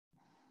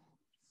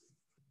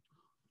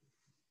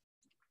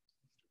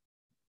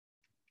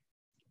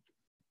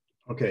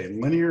Okay,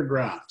 linear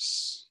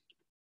graphs.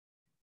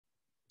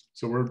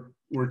 So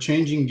we're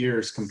changing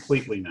gears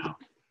completely now.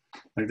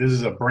 Like this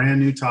is a brand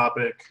new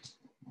topic,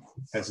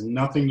 has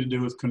nothing to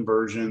do with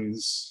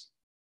conversions.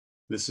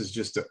 This is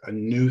just a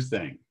new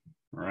thing,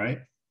 all right?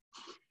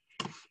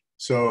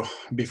 So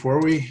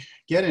before we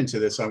get into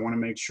this, I want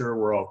to make sure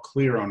we're all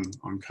clear on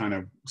kind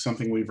of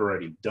something we've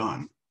already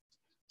done.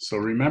 So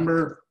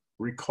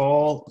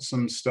recall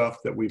some stuff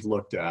that we've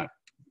looked at.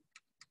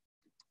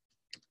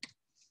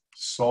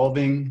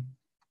 Solving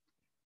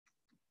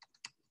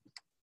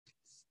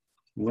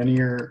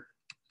linear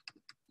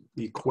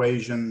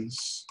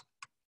equations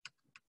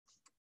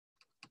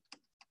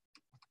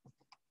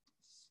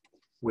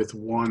with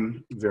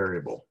one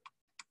variable.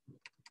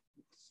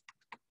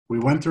 We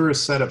went through a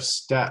set of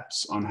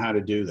steps on how to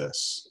do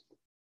this.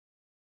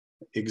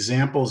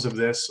 Examples of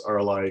this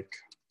are like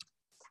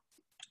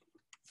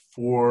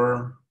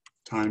 4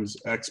 times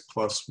x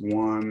plus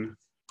 1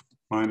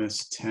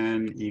 minus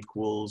 10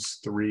 equals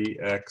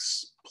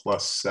 3x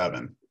plus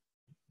 7.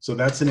 So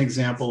that's an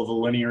example of a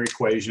linear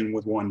equation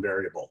with one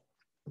variable.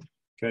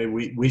 Okay,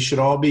 we should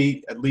all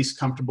be at least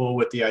comfortable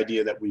with the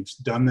idea that we've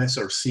done this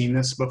or seen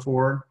this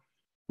before.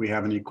 We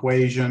have an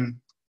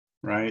equation,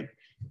 right?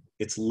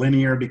 It's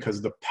linear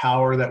because the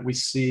power that we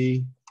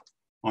see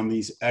on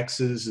these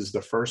x's is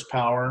the first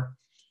power.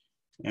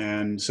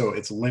 And so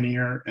it's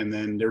linear, and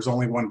then there's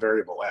only one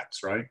variable,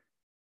 x, right?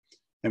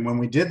 And when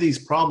we did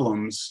these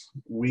problems,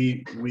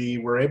 we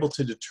were able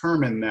to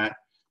determine that.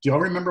 Do y'all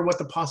remember what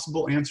the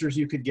possible answers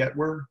you could get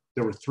were?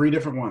 There were 3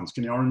 different ones.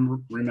 Can y'all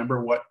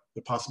remember what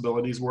the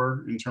possibilities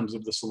were in terms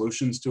of the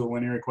solutions to a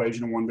linear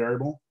equation in one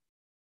variable?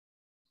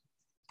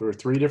 There were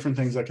 3 different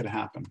things that could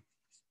happen.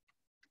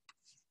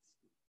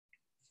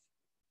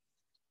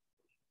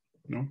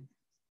 No?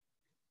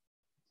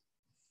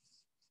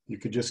 You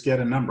could just get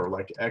a number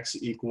like x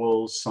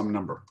equals some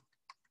number.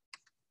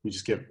 You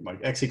just get like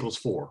x equals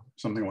 4,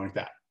 something like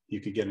that. You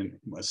could get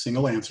a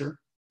single answer.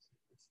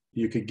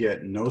 You could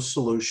get no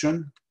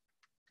solution.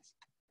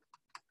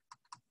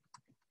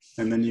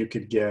 And then you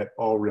could get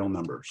all real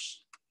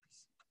numbers.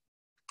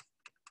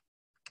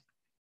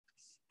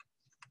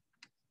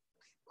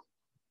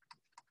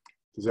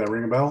 Does that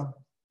ring a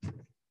bell?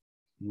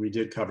 We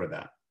did cover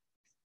that.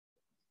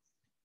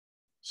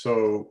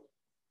 So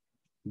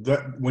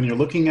when you're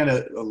looking at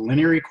a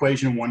linear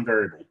equation in one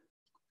variable,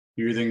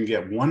 you're either going to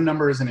get one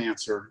number as an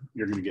answer,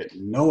 you're going to get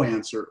no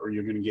answer, or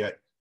you're going to get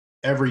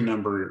every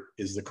number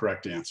is the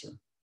correct answer.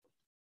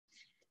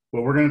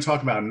 What we're going to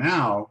talk about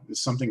now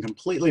is something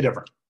completely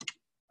different.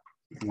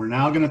 We're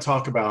now going to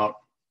talk about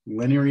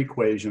linear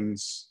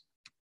equations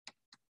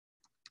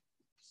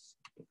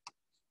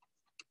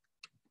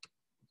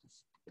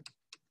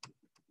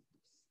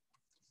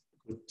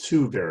with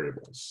 2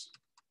 variables.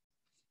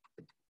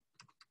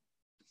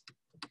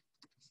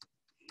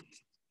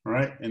 All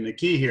right, and the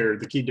key here,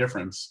 the key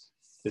difference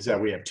is that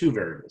we have 2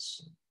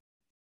 variables.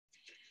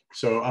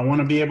 So I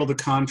want to be able to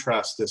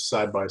contrast this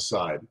side by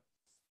side.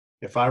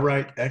 If I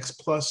write x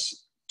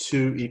plus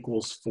 2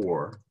 equals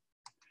 4,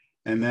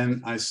 and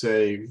then I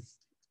say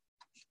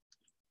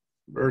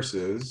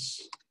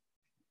versus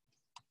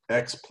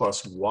x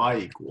plus y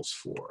equals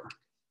 4,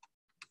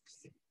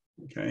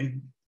 okay?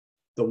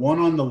 The one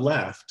on the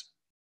left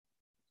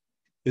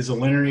is a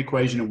linear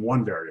equation in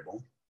one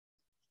variable.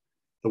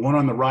 The one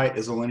on the right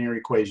is a linear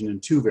equation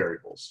in 2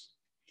 variables.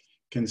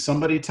 Can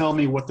somebody tell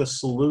me what the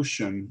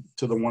solution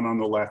to the one on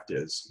the left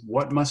is?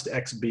 What must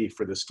x be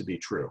for this to be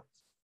true?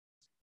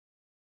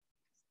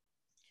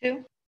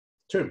 2.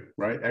 2,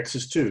 right? X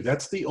is 2.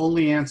 That's the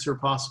only answer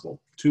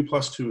possible. 2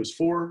 plus 2 is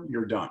 4,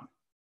 you're done.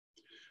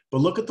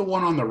 But look at the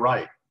one on the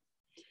right.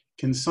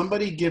 Can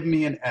somebody give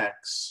me an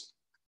x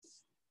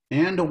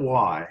and a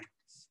y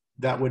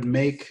that would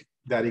make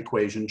that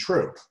equation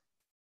true?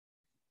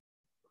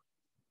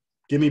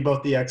 Give me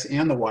both the x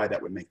and the y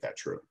that would make that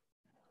true.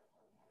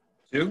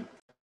 2.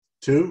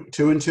 2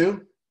 and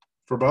 2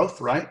 for both,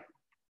 right?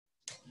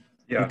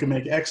 Yeah. You can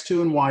make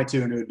x2 and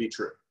y2 and it would be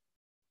true.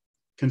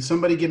 Can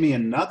somebody give me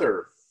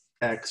another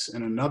x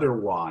and another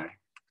y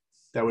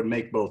that would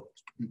make both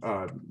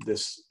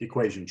this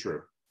equation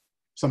true?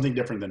 Something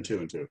different than 2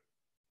 and 2.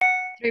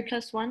 3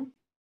 plus 1.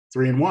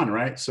 3 and 1,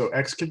 right? So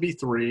x could be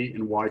 3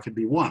 and y could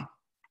be 1.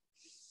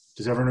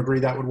 Does everyone agree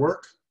that would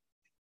work?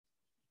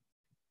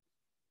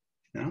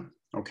 Yeah,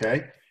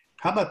 okay.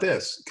 How about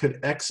this? Could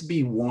x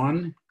be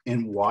 1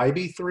 and y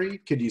be 3?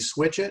 Could you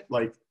switch it,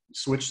 like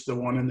switch the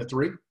 1 and the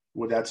 3?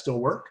 Would that still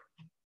work?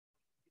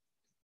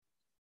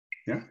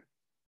 Yeah.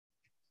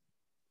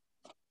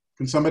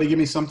 Can somebody give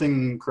me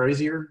something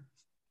crazier?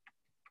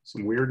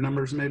 Some weird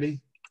numbers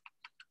maybe?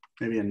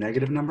 Maybe a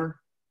negative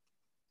number?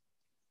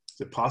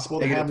 Is it possible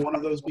to have one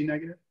of those be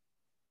negative?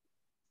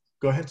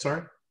 Go ahead,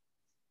 sorry.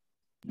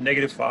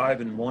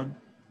 -5 and 1.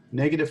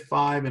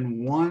 -5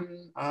 and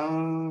 1.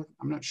 I'm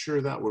not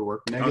sure that would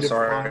work. I'm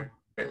sorry.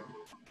 -5.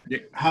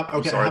 Okay,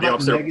 How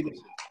about negative?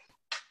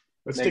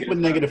 Let's stick with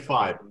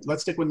 -5.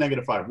 Let's stick with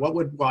 -5. What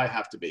would y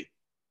have to be?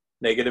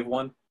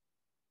 -1?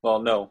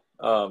 Well, no.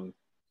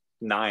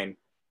 9.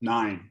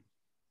 9.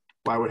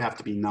 Why would it have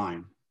to be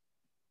 9?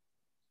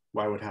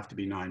 Why would it have to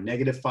be 9?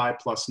 Negative 5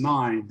 plus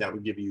 9, that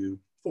would give you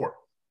 4.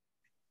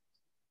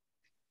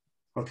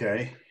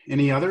 Okay,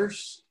 any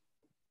others?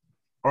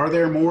 Are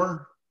there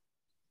more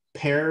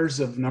pairs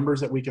of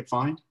numbers that we could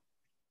find?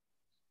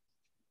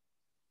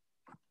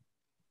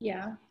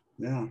 Yeah.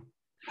 Yeah.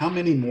 How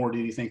many more do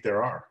you think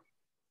there are?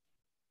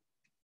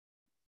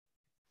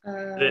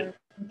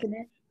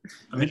 Infinite.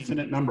 An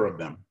infinite number of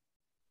them.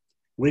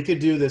 We could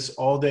do this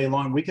all day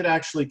long. We could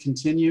actually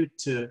continue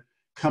to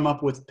come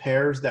up with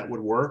pairs that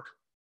would work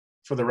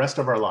for the rest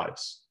of our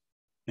lives.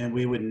 And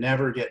we would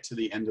never get to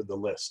the end of the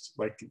list.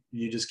 Like,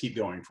 you just keep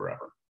going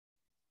forever.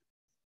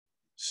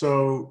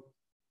 So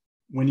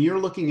when you're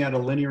looking at a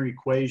linear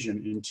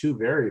equation in 2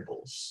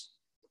 variables,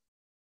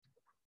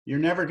 you're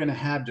never going to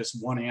have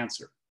just one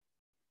answer.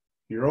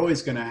 You're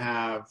always going to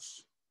have,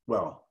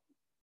 well,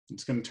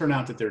 it's going to turn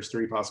out that there's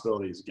 3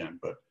 possibilities again,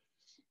 but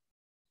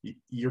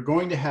you're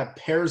going to have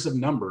pairs of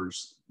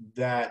numbers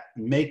that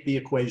make the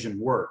equation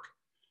work.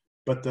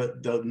 But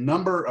the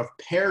number of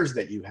pairs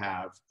that you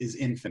have is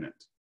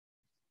infinite.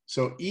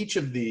 So each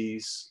of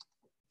these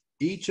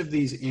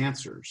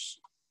answers,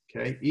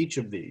 okay, each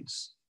of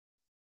these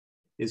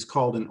is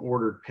called an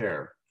ordered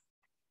pair.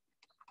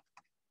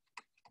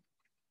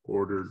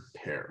 Ordered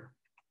pair.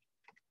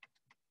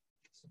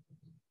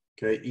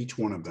 Okay, each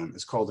one of them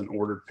is called an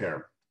ordered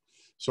pair.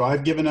 So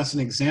I've given us an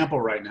example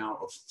right now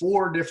of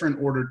 4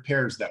 different ordered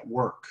pairs that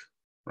work,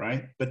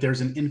 right? But there's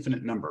an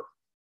infinite number.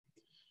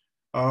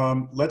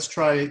 Let's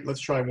try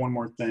one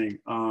more thing.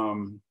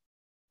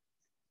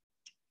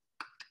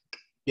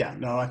 Yeah,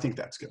 no, I think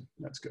that's good.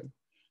 That's good.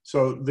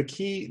 So the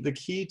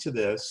key to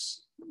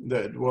this,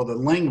 the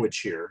language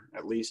here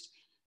at least,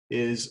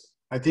 is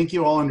I think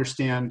you all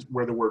understand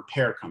where the word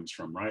pair comes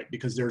from, right?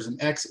 Because there's an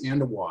X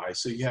and a Y,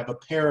 so you have a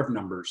pair of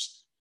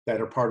numbers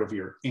that are part of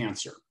your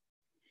answer.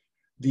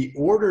 The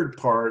ordered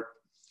part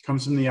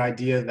comes from the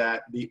idea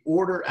that the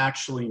order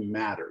actually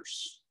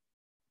matters.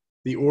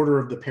 The order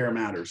of the pair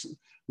matters.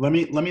 Let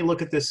me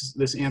look at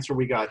this answer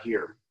we got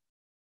here.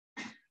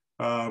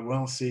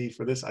 Well, see,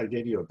 for this, I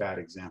gave you a bad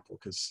example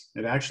because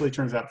it actually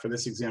turns out for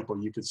this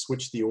example, you could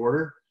switch the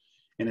order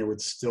and it would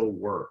still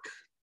work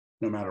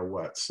no matter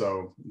what.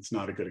 So it's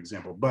not a good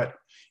example. But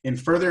in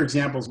further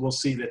examples, we'll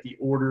see that the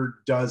order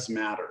does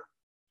matter.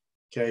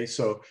 Okay,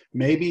 so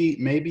maybe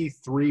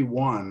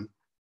 3-1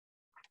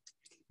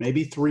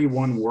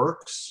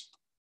 works,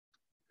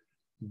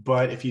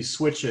 but if you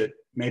switch it,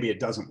 maybe it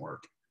doesn't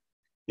work.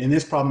 In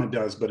this problem it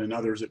does, but in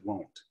others it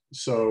won't.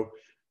 So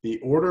the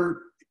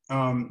order,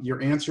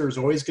 your answer is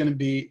always going to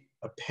be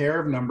a pair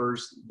of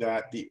numbers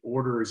that the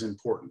order is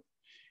important.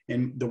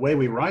 And the way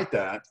we write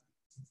that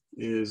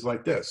is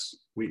like this.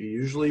 We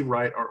usually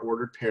write our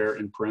ordered pair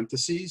in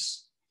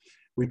parentheses.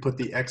 We put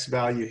the X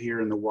value here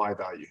and the Y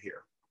value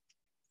here.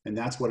 And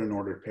that's what an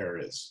ordered pair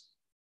is.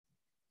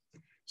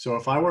 So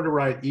if I were to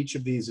write each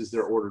of these as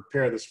their ordered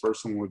pair, this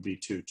first one would be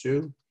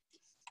 2-2.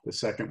 The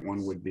second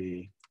one would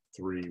be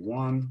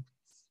 3-1.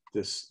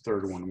 This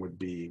third one would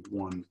be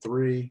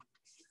 1-3.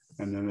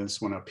 And then this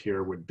one up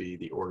here would be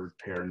the ordered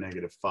pair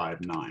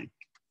 -5-9.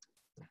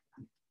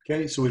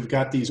 Okay, so we've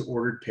got these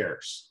ordered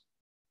pairs.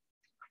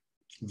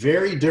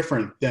 Very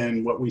different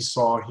than what we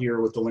saw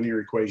here with the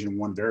linear equation in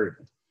 1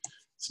 variable.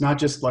 It's not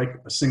just like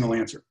a single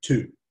answer,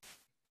 2.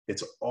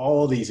 It's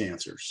all these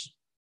answers.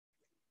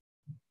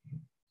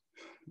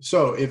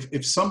 So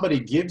if somebody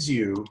gives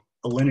you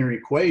a linear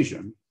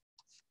equation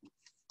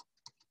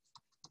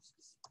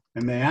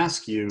and they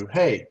ask you,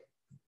 hey,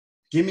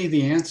 give me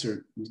the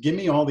answer, give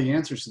me all the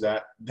answers to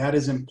that, that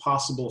is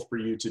impossible for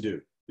you to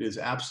do. It is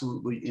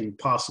absolutely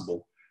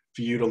impossible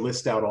for you to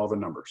list out all the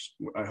numbers.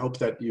 I hope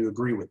that you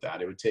agree with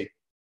that. It would take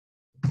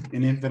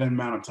an infinite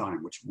amount of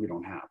time, which we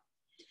don't have.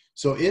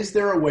 So is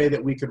there a way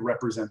that we could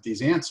represent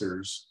these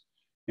answers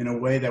in a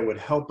way that would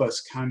help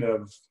us kind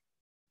of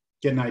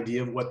get an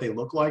idea of what they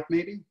look like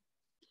maybe?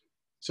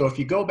 So if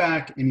you go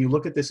back and you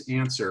look at this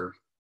answer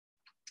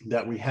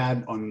that we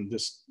had on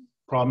this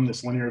problem,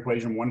 this linear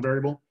equation, 1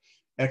 variable,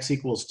 X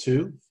equals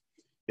 2.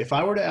 If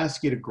I were to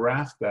ask you to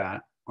graph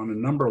that on a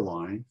number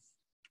line,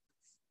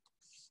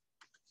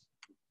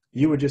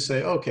 you would just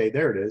say, okay,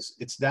 there it is.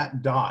 It's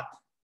that dot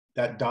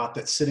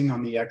that's sitting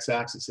on the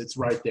X-axis. It's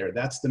right there.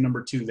 That's the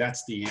number 2.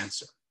 That's the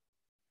answer.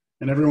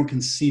 And everyone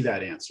can see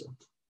that answer.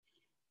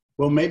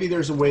 Well, maybe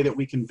there's a way that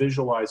we can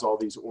visualize all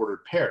these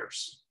ordered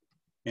pairs.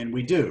 And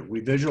we do. We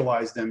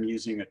visualize them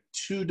using a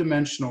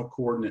 2-dimensional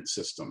coordinate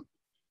system.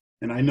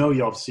 And I know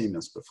y'all have seen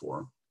this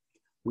before.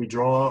 We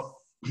draw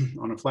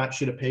on a flat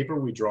sheet of paper,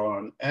 we draw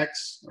an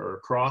X or a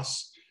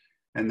cross,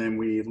 and then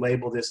we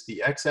label this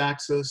the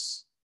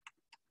X-axis.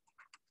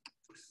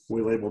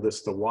 We label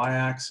this the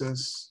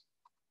Y-axis.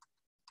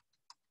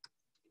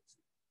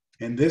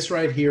 And this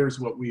right here is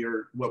what we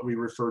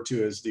refer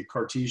to as the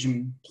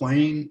Cartesian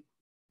plane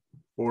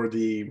or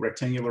the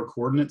rectangular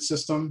coordinate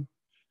system.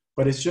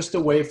 But it's just a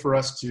way for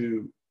us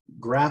to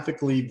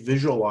graphically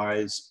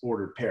visualize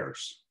ordered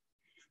pairs.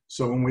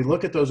 So when we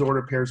look at those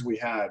ordered pairs we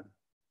had,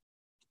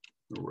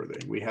 where were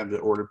they? We had the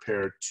ordered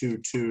pair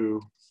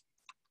 2-2,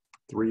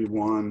 3,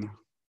 1,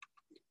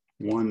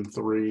 1,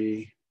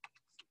 3,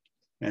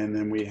 and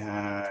then we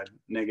had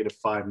negative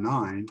 5,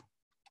 9.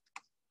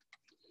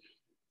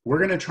 We're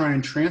going to try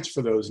and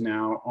transfer those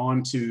now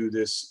onto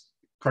this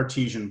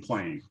Cartesian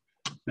plane.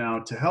 Now,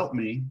 to help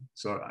me,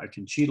 so I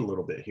can cheat a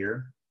little bit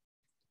here,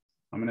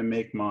 I'm going to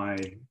make my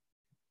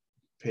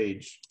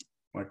page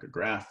like a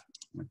graph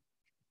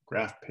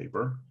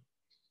paper.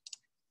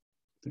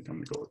 I think I'm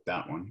going to go with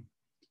that one.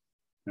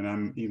 And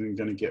I'm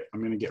going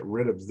to get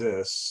rid of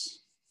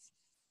this.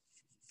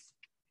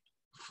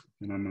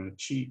 And I'm going to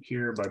cheat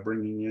here by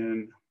bringing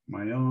in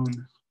my own.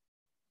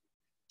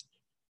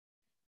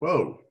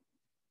 Whoa.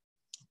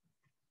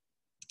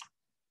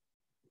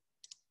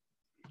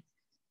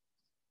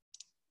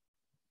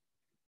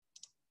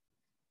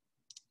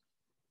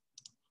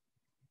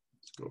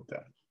 Let's go with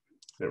that.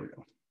 There we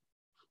go.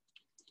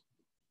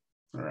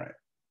 All right.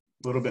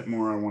 A little bit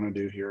more I want to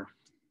do here.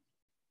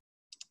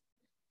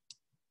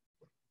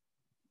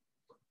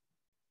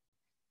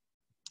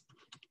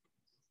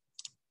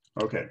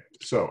 Okay,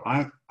 so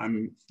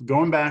I'm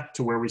going back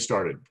to where we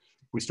started.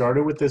 We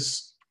started with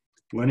this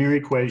linear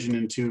equation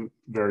in two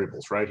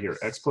variables right here,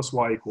 x plus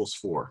y equals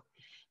 4.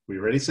 We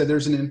already said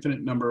there's an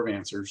infinite number of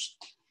answers,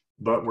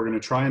 but we're going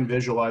to try and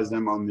visualize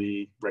them on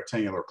the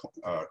rectangular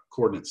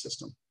coordinate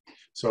system.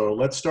 So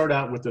let's start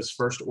out with this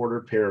first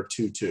ordered pair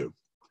 2, 2.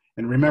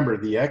 And remember,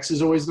 the x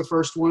is always the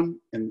first one,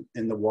 and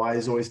the y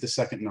is always the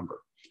second number.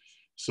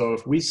 So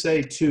if we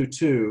say 2,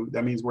 2,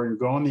 that means we're going to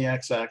go on the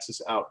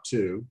x-axis out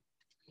 2.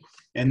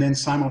 And then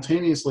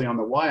simultaneously on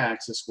the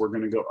y-axis, we're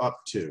going to go up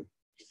 2.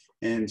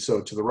 And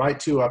so to the right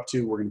 2, up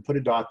 2, we're going to put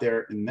a dot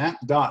there, and that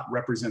dot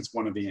represents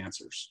one of the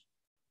answers.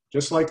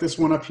 Just like this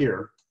one up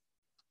here,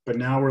 but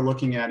now we're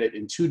looking at it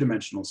in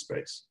two-dimensional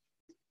space.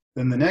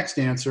 Then the next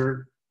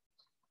answer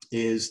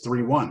is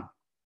 3, 1.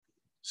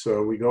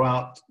 So we go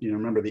out,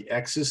 remember the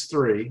x is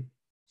 3,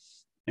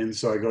 and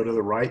so I go to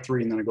the right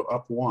 3, and then I go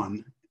up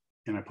 1,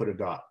 and I put a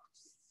dot.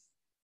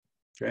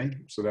 Okay,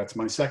 so that's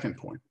my second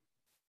point.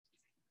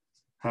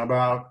 How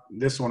about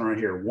this one right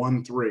here,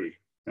 1, 3?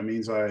 That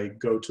means I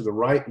go to the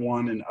right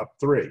 1 and up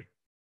 3. Are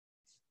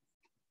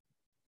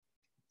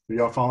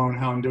y'all following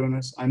how I'm doing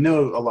this? I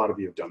know a lot of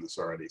you have done this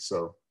already,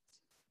 so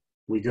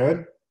we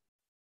good?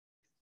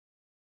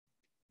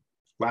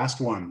 Last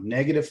one,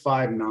 negative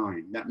 5,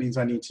 9. That means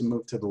I need to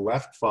move to the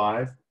left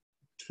 5,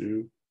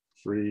 2,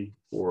 3,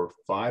 4,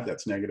 5.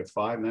 That's negative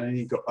 5. And then I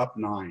need to go up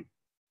 9,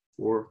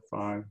 4,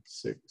 5,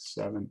 6,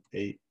 7,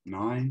 8,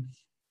 9.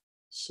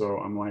 So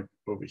I'm like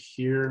over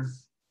here.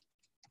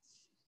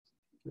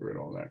 Get rid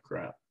of all that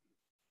crap.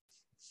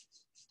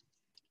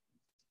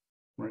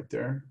 Right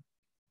there.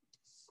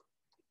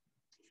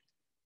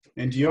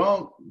 And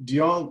do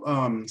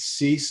y'all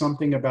see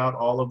something about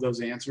all of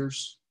those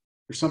answers?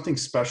 There's something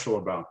special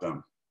about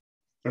them.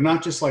 They're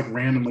not just like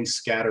randomly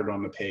scattered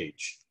on the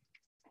page.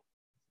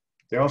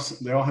 They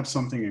all have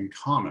something in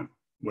common.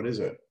 What is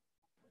it?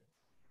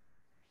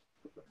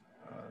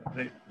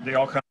 They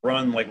all kind of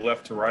run like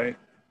left to right.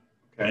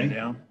 Okay. And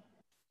down.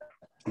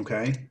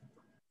 Okay.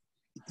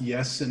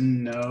 Yes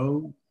and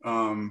no.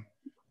 I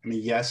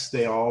mean, yes,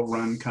 they all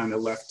run kind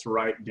of left to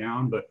right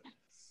down, but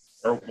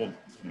Or, well,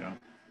 yeah.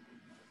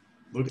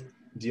 look,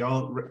 do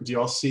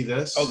y'all see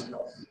this?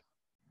 Oh,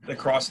 they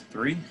cross at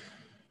 3?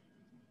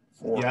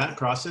 4. Yeah,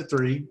 cross at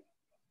 3.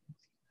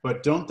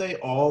 But don't they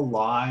all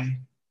lie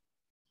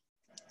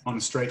on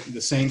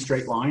the same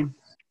straight line?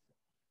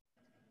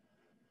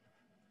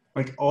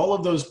 Like all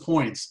of those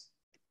points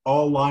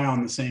all lie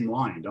on the same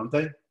line, don't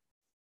they?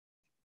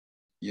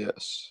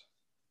 Yes.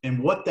 And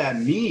what that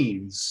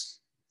means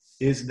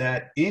is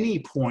that any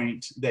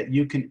point that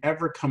you can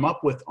ever come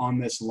up with on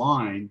this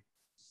line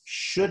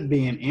should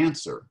be an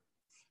answer.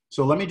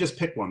 So let me just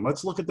pick one.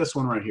 Let's look at this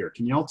one right here.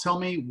 Can y'all tell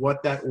me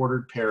what that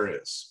ordered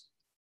pair is?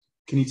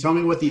 Can you tell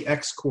me what the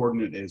x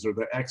coordinate is, or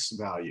the x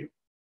value?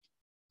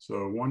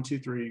 So 1, 2,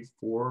 3,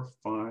 4,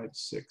 5,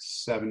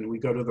 6, 7. We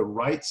go to the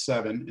right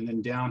 7, and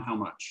then down how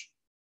much?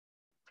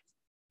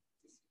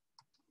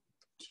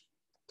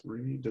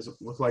 3. Does it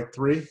look like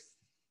 3?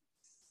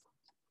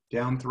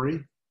 Down 3.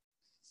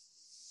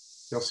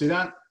 Y'all see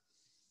that?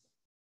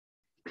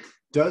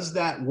 Does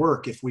that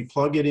work if we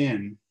plug it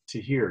in to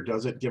here?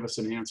 Does it give us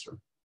an answer?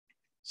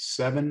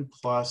 7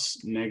 plus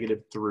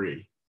negative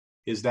 3.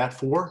 Is that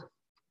 4?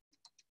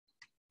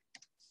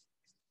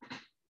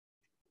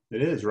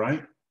 It is,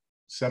 right?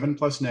 7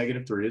 plus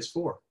negative 3 is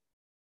 4.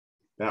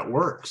 That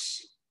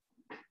works.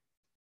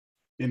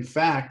 In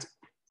fact,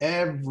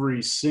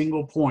 every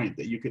single point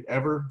that you could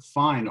ever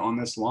find on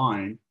this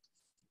line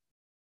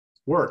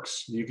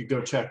works. You could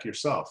go check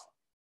yourself.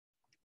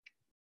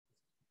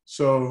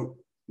 So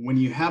when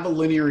you have a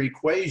linear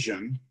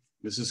equation,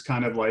 this is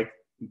kind of like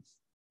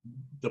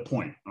the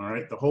point, all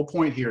right? The whole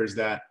point here is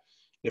that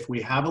if we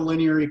have a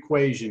linear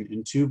equation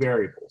in two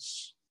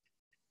variables,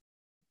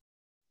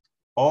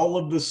 all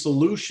of the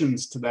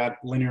solutions to that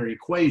linear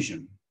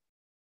equation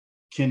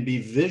can be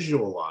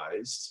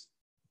visualized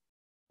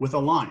with a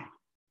line.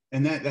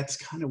 And that's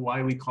kind of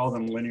why we call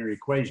them linear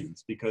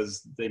equations,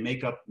 because they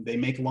make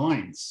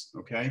lines,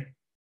 okay?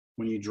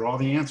 When you draw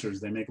the answers,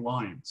 they make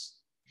lines.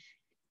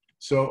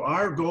 So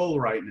our goal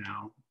right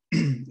now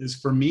is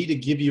for me to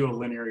give you a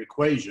linear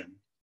equation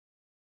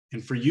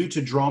and for you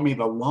to draw me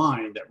the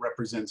line that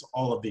represents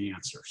all of the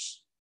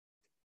answers.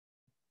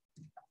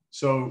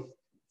 So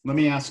let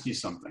me ask you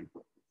something.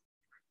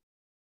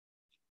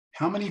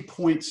 How many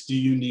points do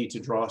you need to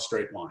draw a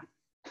straight line?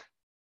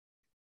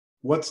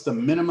 What's the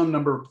minimum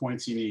number of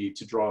points you need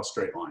to draw a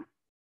straight line?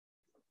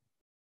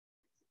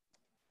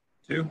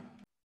 2.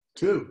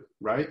 2,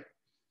 right?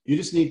 You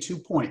just need 2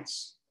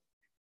 points.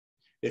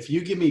 If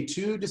you give me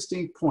 2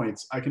 distinct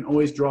points, I can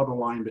always draw the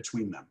line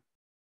between them.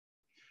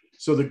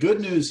 So the good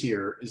news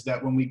here is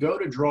that when we go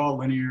to draw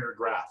linear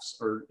graphs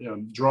or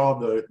draw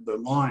the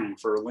line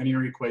for a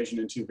linear equation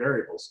in 2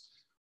 variables,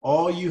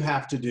 all you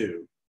have to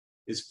do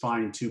is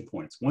find 2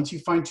 points. Once you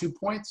find 2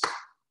 points,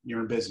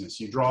 you're in business.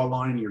 You draw a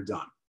line, you're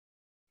done.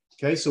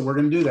 Okay, so we're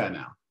going to do that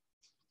now.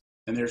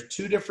 And there's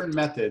 2 different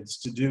methods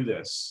to do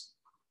this.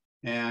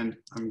 And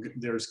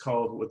there's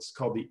what's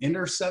called the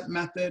intercept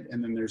method,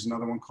 and then there's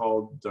another one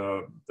called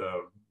the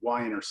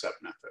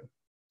y-intercept method,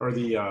 or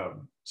the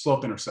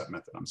slope-intercept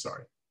method, I'm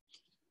sorry.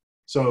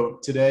 So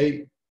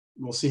today,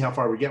 we'll see how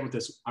far we get with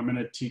this. I'm going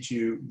to teach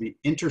you the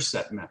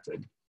intercept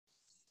method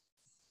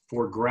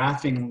for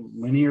graphing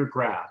linear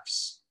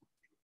graphs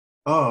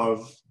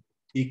of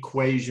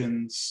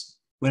equations,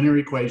 linear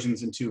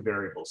equations in 2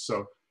 variables.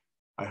 So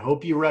I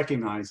hope you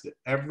recognize that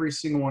every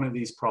single one of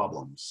these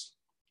problems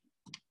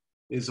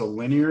is a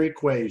linear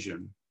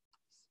equation,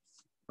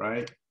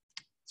 right?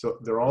 So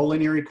they're all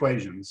linear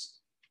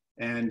equations,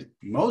 and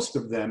most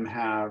of them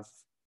have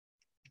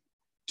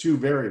 2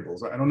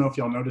 variables. I don't know if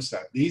y'all noticed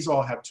that. These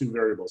all have 2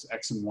 variables,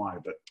 x and y,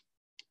 but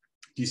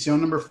do you see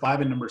on number 5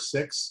 and number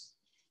 6,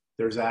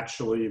 there's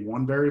actually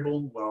 1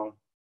 variable? Well,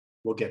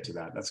 we'll get to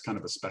that. That's kind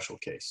of a special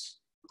case,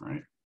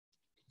 right?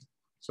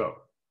 So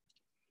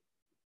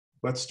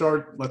let's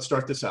start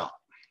this out.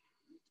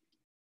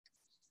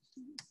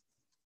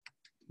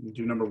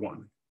 Do number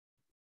 1.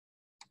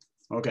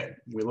 Okay,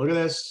 we look at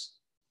this.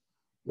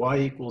 Y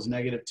equals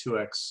negative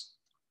 2x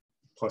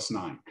plus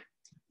 9.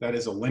 That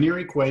is a linear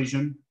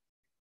equation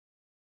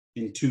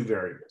in 2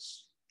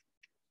 variables.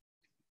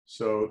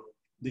 So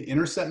the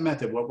intercept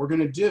method, what we're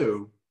going to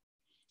do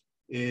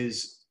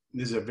is,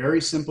 this is a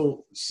very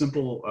simple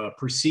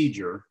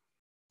procedure.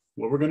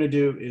 What we're going to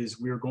do is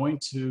we're going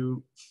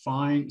to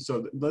find,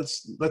 so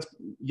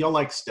y'all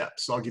like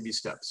steps, so I'll give you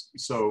steps.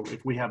 So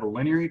if we have a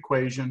linear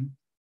equation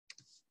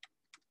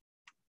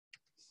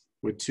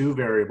with 2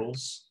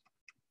 variables,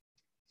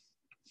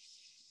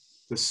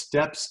 the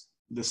steps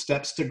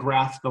to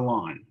graph the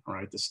line, all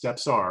right, the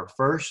steps are,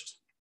 first,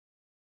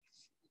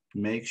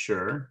 make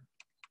sure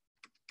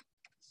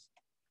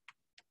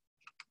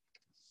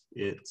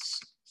it's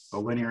a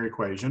linear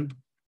equation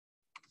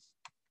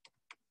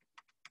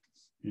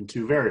in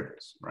 2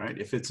 variables, right?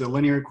 If it's a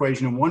linear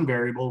equation in 1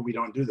 variable, we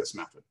don't do this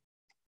method.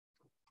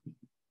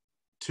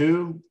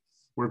 2,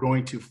 we're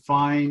going to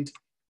find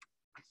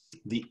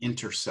the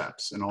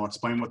intercepts, and I'll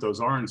explain what those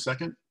are in a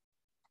second.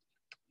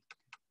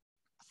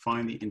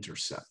 Find the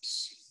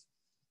intercepts.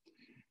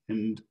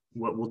 And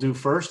what we'll do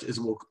first is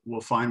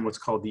we'll find what's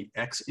called the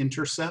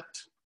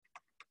x-intercept.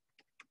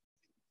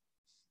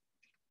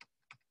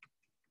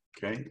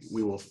 Okay,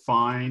 we will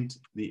find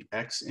the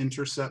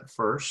x-intercept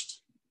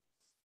first.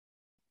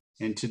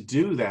 And to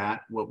do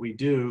that, what we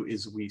do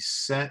is we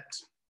set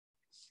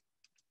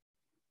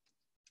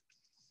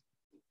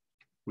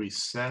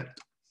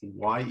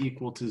y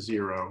equal to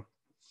 0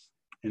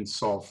 and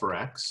solve for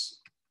x.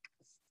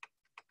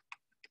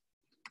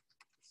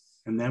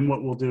 And then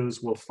what we'll do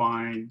is we'll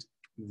find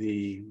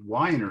the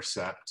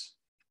y-intercept.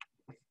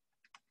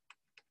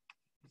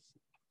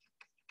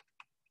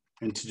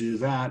 And to do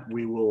that,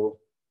 we will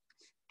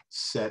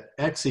set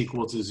x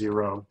equal to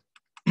 0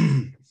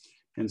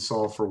 and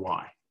solve for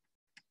y.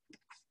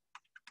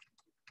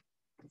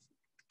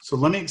 So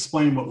let me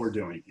explain what we're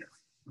doing here,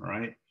 all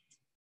right?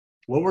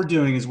 What we're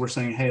doing is we're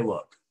saying, hey,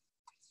 look,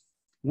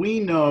 we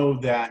know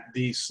that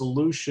the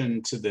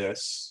solution to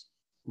this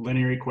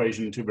linear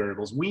equation in 2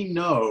 variables, we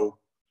know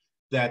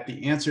that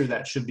the answer to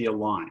that should be a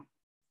line.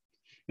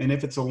 And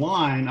if it's a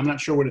line, I'm not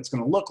sure what it's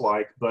going to look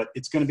like, but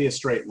it's going to be a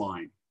straight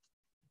line.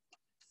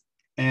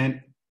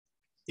 And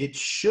it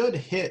should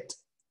hit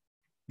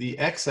the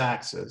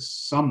x-axis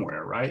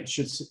somewhere, right? It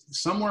should,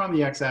 somewhere on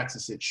the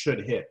x-axis it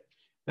should hit.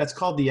 That's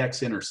called the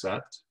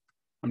x-intercept.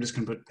 I'm just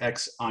going to put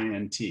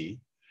x-int.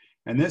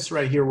 And this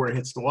right here where it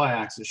hits the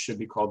y-axis should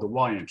be called the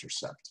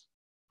y-intercept.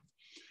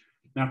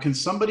 Now, can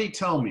somebody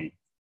tell me,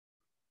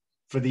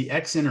 for the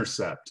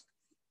x-intercept,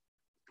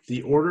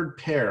 the ordered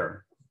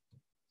pair,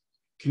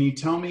 can you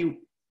tell me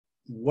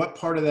what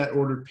part of that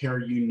ordered pair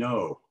you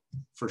know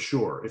for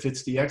sure? If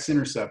it's the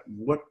x-intercept,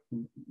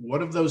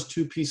 what of those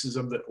 2 pieces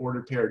of the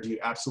ordered pair do you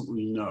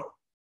absolutely know?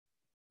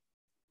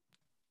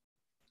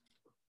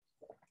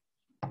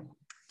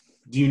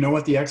 Do you know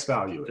what the x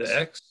value is? The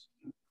x?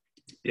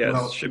 Yeah,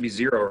 Well, it should be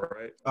 0,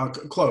 right?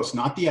 Close,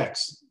 not the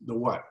x, the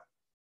what?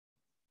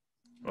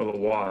 Oh, the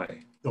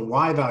y. The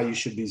y value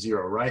should be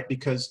 0, right?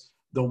 Because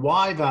The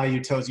y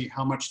value tells you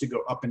how much to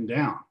go up and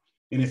down.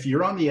 And if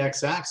you're on the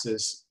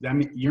x-axis, that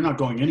means you're not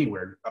going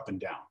anywhere up and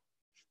down.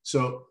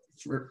 So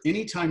for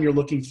any time you're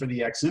looking for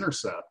the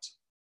x-intercept,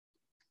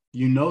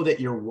 you know that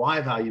your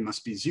y value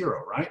must be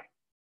 0, right?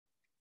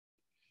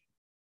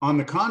 On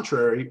the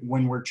contrary,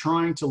 when we're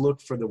trying to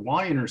look for the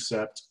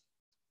y-intercept,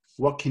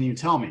 what can you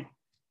tell me?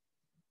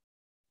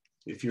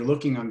 If you're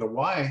looking on the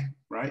y,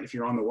 right? If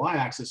you're on the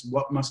y-axis,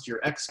 what must your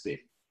x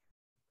be?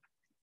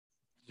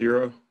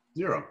 0.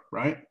 0,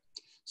 right?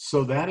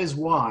 So that is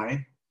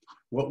why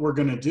what we're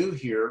going to do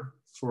here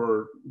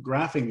for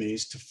graphing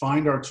these to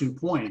find our 2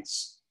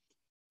 points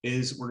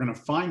is we're going to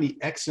find the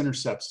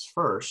x-intercepts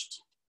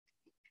first.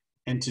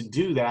 And to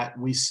do that,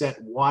 we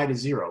set y to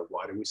 0.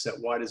 Why do we set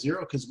y to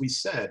 0? Because we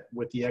said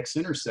with the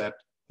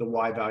x-intercept, the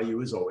y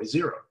value is always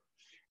 0.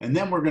 And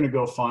then we're going to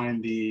go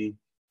find the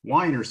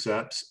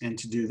y-intercepts. And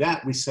to do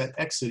that, we set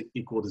x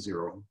equal to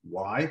 0.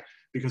 Why?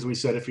 Because we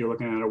said if you're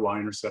looking at a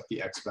y-intercept,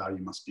 the x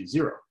value must be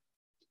 0.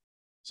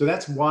 So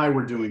that's why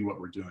we're doing what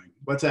we're doing.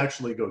 Let's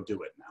actually go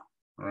do it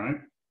now, all right?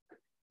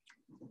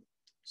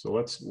 So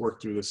let's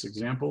work through this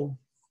example.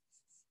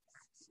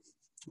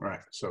 All right,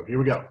 so here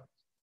we go.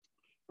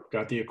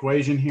 Got the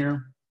equation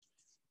here.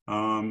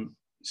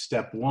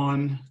 Step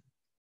 1,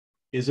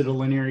 is it a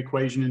linear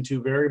equation in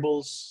 2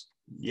 variables?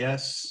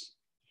 Yes.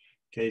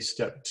 Okay,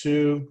 step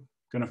 2,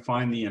 gonna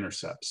find the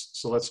intercepts.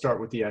 So let's start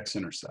with the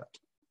x-intercept.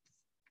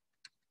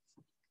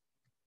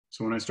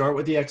 So when I start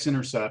with the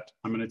x-intercept,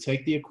 I'm going to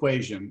take the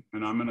equation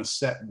and I'm going to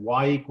set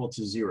y equal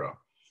to 0.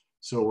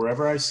 So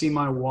wherever I see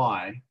my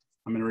y,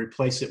 I'm going to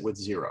replace it with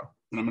 0.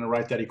 And I'm going to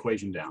write that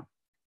equation down.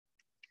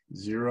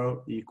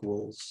 0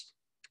 equals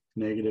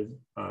negative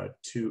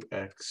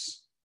 2x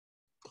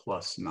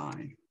plus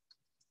 9.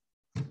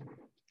 Do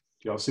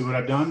y'all see what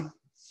I've done?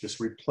 Just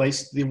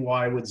replace the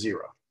y with 0.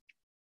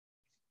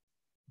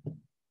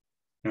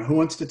 Now, who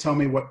wants to tell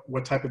me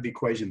what type of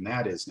equation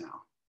that is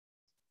now?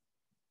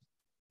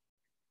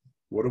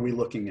 What are we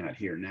looking at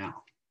here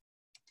now?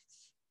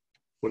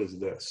 What is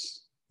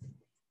this?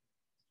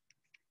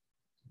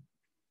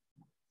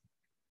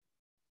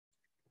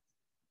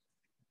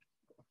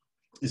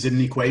 Is it an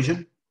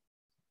equation?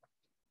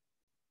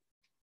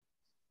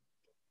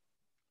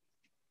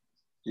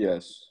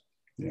 Yes.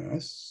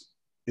 Yes.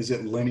 Is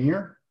it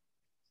linear?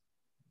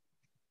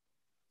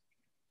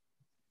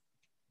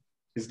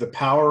 Is the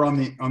power on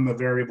the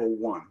variable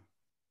 1?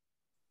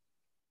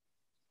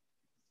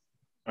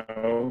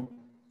 No.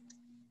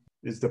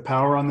 Is the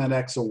power on that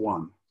x a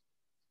 1?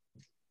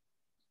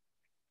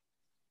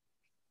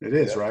 It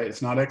is, Yeah. right?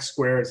 It's not x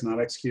squared, it's not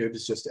x cubed,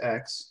 it's just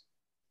x.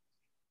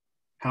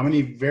 How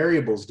many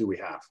variables do we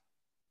have?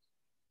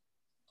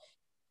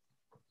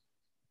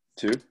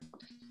 2.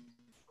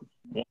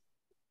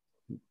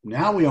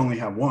 Now we only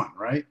have 1,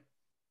 right?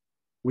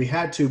 We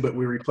had 2, but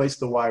we replaced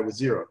the y with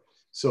 0.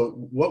 So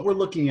what we're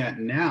looking at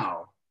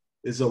now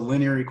is a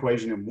linear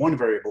equation in 1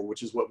 variable,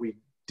 which is what we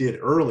did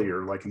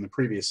earlier, like in the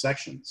previous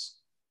sections.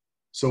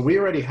 So we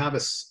already have a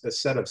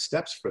set of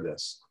steps for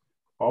this.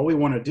 All we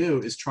want to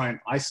do is try and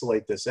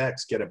isolate this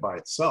x, get it by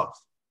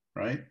itself,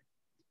 right?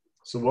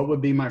 So what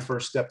would be my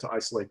first step to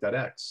isolate that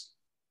x?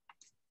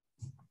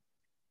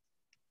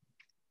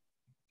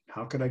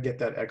 How could I get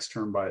that x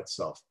term by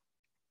itself?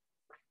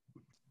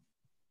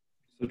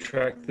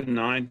 Subtract the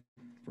 9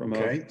 from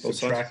Okay, both sides.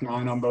 subtract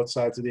 9 on both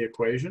sides of the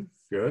equation.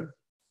 Good.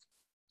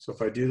 So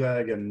if I do that,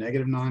 I get a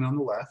negative 9 on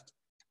the left.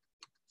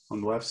 On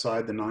the left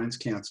side, the 9's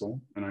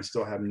cancel, and I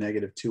still have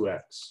negative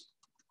 2x.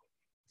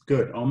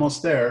 Good,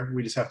 almost there.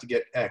 We just have to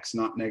get x,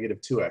 not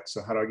negative 2x.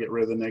 So how do I get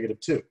rid of the negative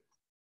 2?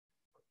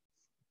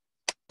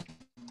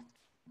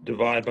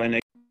 Divide by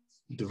negative.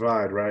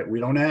 Divide, right? We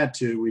don't add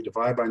 2, we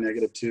divide by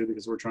negative 2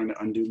 because we're trying to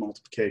undo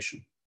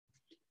multiplication.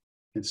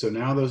 And so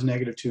now those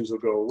negative 2's will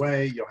go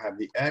away. You'll have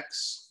the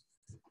x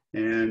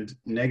and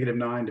negative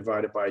 9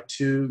 divided by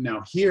 2.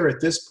 Now here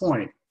at this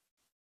point,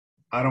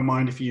 I don't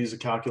mind if you use a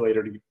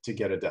calculator to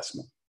get a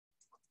decimal.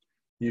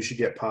 You should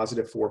get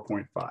positive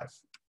 4.5.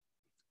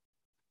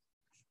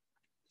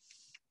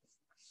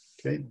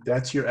 Okay,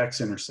 that's your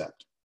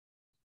x-intercept.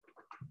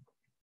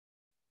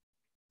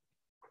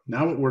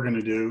 Now what we're going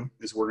to do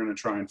is we're going to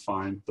try and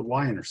find the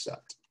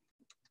y-intercept.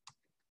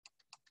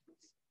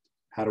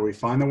 How do we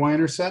find the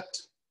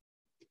y-intercept?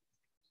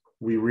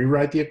 We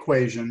rewrite the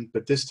equation,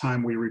 but this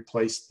time we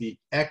replace the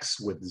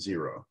x with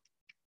 0.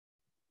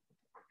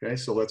 Okay,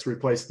 so let's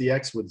replace the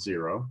x with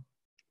 0.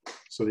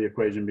 So the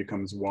equation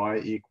becomes y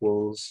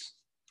equals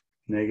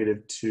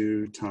negative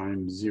 2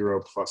 times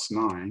 0 plus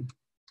 9.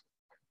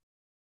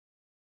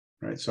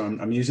 Right, so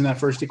I'm using that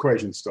first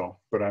equation still,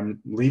 but I'm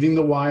leaving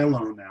the y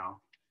alone now,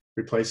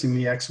 replacing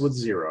the x with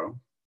 0.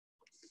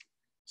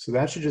 So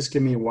that should just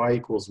give me y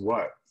equals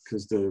what?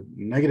 Because the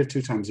negative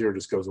 2 times 0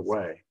 just goes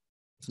away.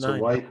 So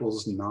 9. y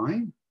equals 9,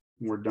 and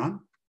we're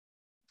done.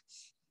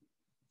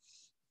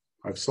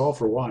 I've solved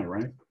for y,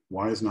 right?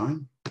 Y is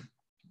 9.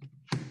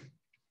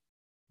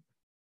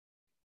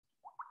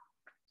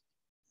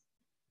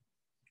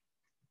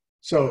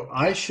 So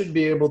I should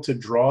be able to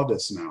draw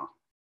this now.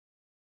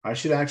 I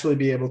should actually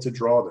be able to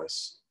draw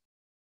this.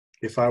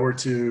 if I were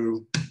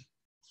to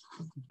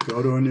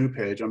go to a new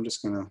page, I'm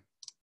just going to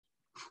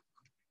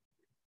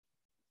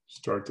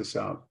start this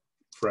out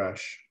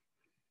fresh.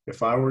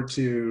 If I were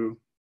to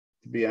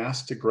be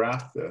asked to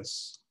graph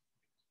this,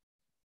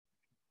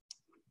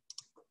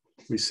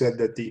 we said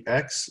that the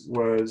x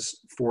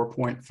was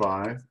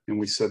 4.5, and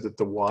we said that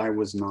the y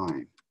was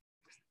 9.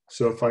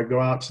 So if I go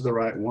out to the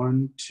right,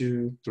 1,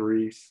 2,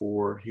 3,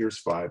 4, here's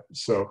 5.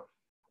 So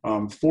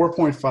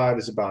 4.5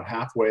 is about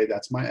halfway.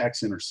 That's my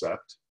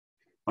x-intercept.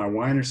 My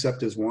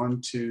y-intercept is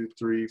 1, 2,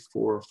 3,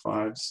 4,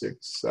 5,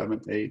 6,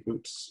 7, 8,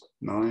 oops,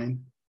 9.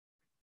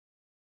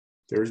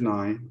 There's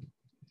 9.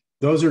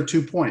 Those are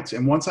 2 points.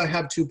 And once I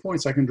have 2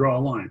 points, I can draw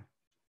a line.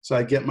 So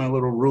I get my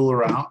little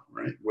ruler out,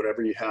 right?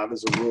 Whatever you have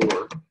is a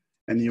ruler.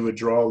 And you would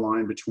draw a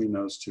line between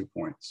those 2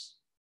 points.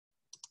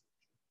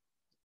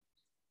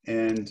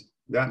 And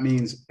that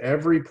means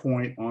every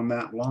point on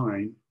that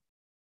line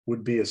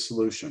would be a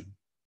solution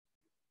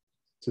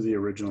to the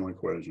original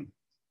equation.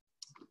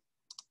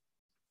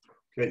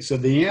 Okay, so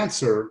the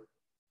answer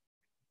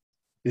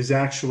is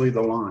actually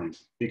the line,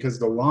 because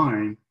the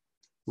line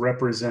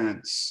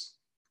represents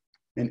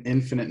an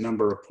infinite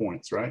number of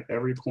points, right?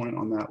 Every point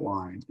on that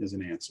line is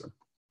an answer.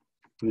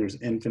 And there's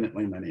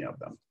infinitely many of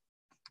them.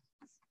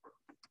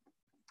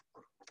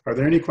 Are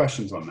there any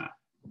questions on that?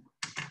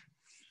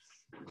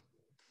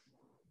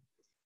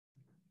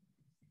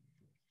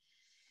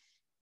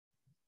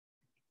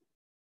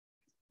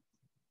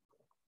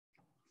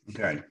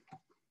 Okay.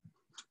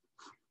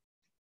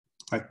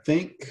 I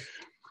think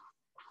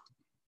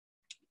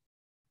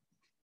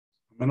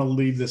I'm going to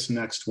leave this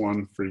next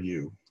one for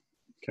you.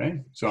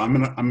 Okay. So I'm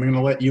going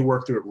to let you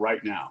work through it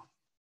right now.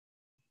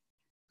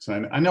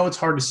 So I know it's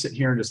hard to sit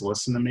here and just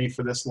listen to me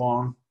for this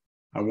long.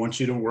 I want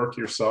you to work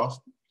yourself.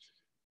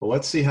 But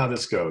let's see how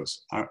this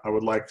goes. I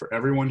would like for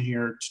everyone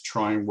here to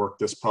try and work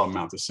this problem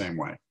out the same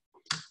way.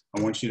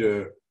 I want you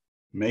to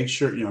make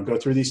sure, go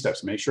through these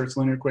steps. Make sure it's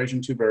linear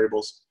equation, 2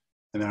 variables.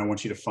 And then I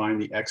want you to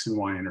find the x and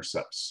y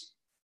intercepts.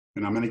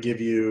 And I'm going to give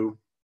you,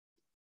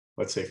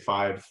 let's say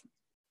 5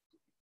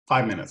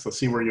 minutes. Let's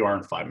see where you are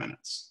in 5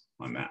 minutes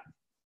on that.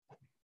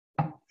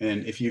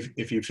 And if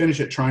you finish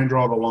it, try and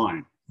draw the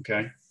line,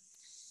 okay?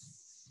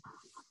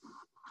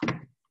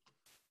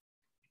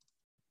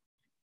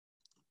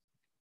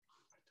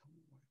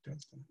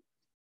 Does that.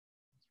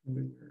 It's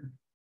really weird.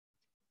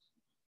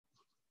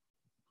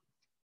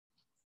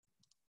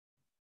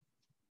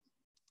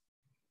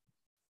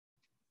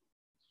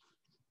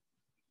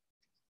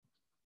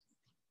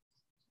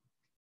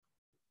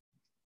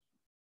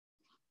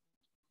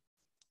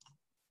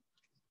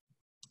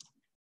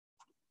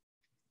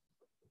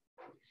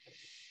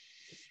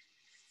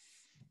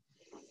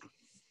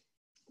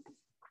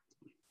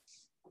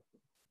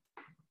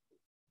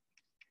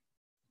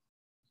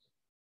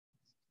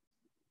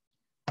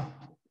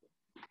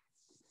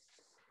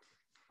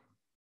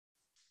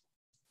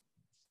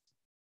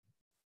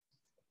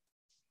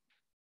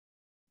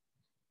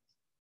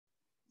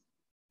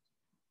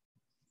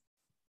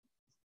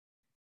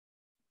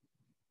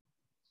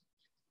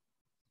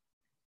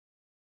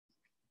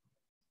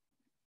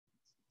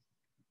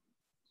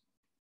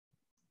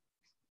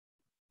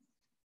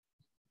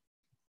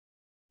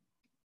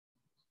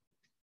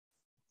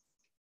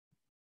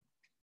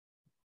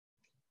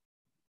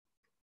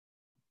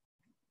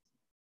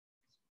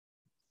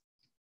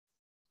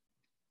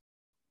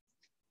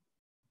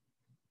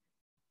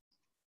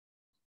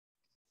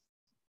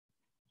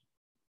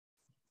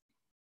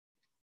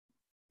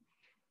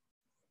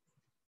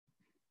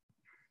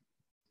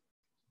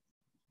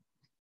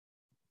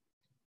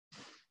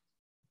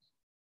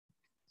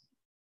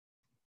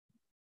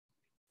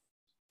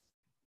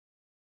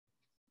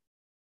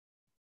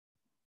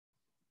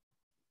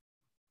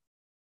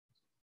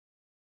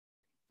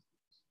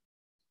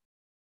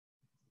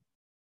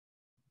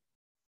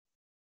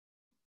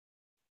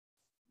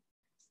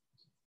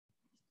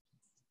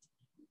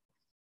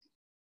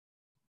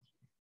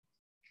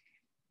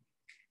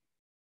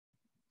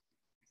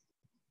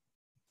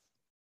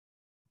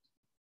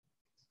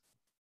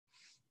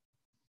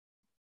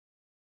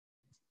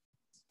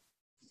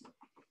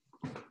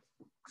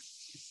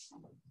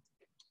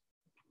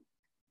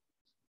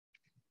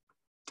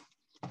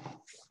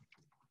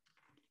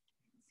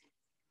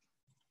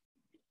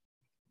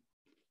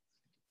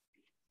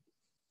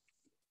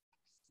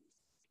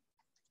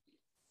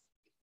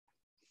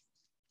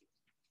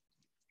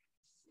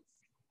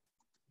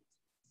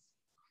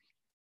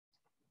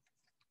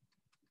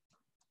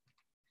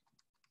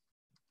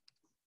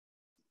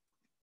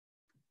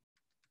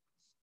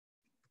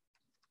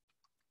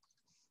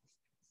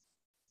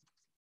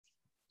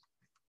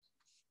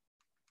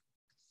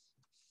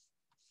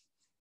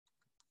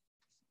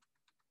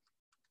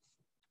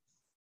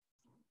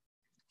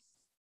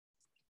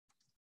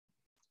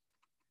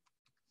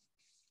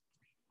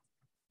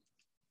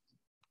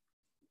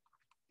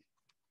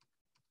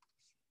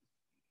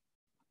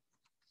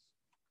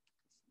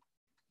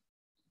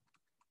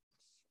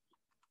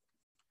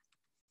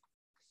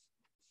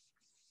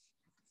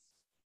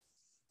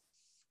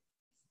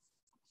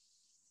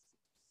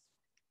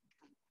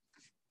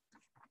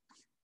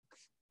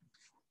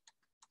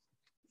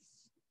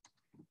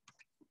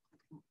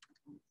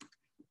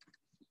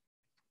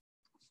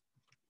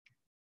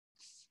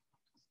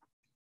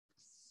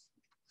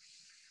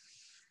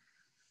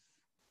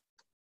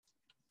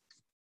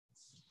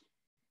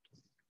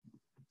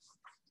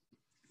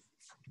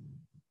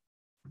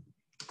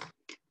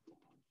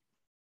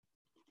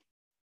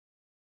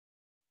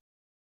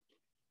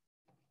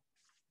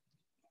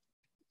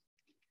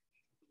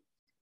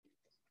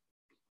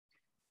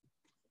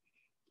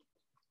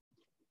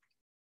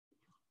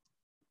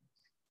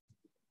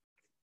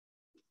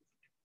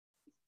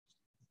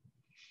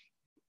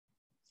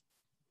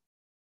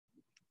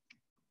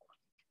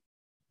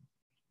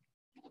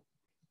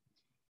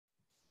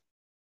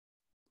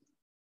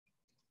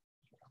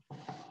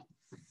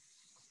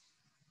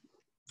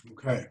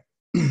 Okay.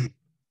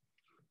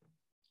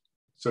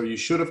 So you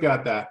should have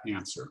got that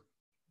answer.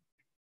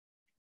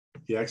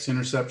 The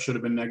x-intercept should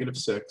have been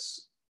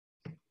 -6.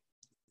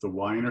 The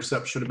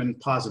y-intercept should have been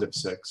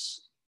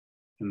 +6.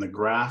 And the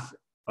graph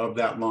of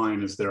that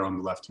line is there on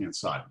the left-hand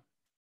side.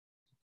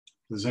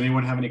 Does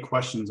anyone have any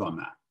questions on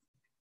that?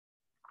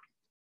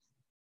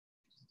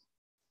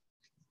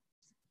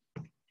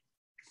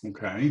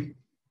 Okay.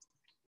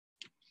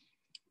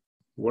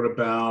 What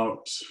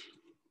about,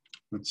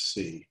 let's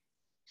see.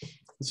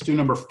 Let's do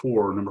number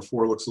 4. Number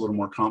 4 looks a little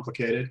more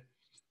complicated.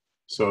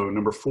 So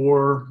number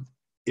 4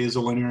 is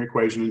a linear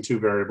equation in 2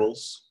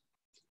 variables.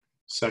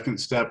 Second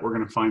step, we're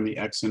going to find the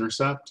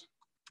x-intercept.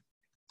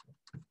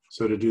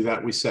 So to do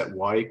that, we set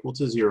y equal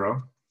to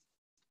 0.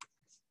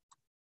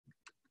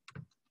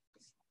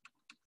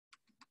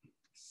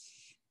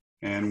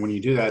 And when you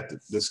do that,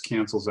 this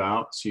cancels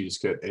out. So you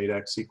just get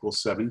 8x equals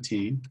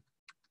 17.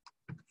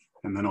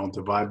 And then I'll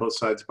divide both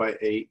sides by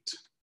 8.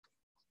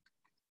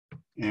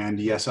 And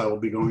yes, I will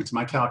be going to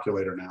my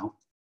calculator now.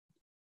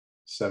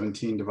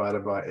 17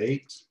 divided by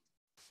 8,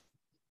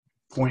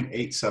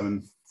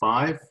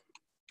 0.875.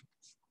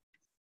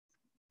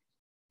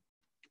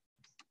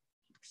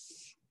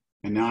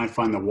 And now I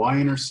find the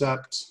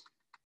y-intercept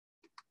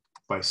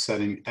by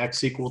setting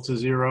x equal to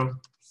 0.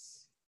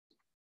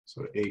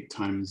 So 8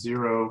 times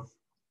 0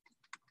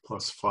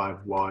 plus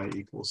 5y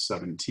equals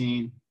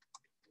 17.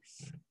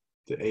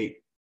 The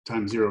 8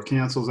 times 0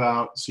 cancels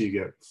out, so you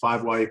get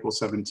 5y equals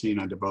 17.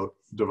 I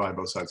divide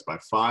both sides by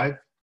 5.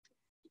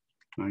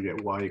 And I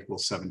get y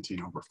equals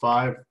 17 over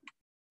 5,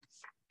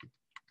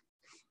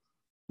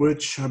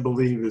 which I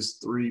believe is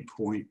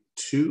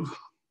 3.2.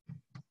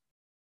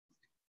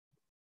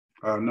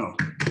 No,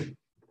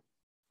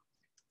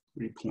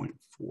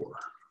 3.4.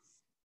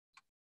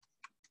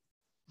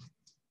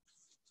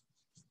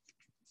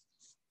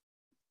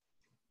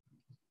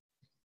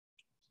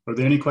 Are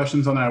there any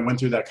questions on that? I went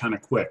through that kind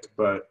of quick,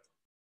 but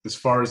as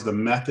far as the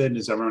method,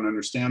 does everyone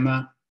understand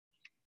that?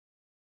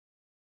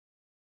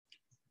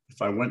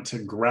 If I went to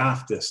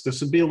graph this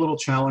would be a little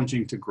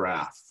challenging to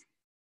graph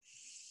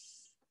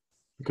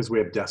because we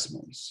have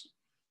decimals.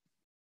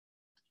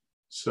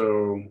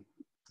 So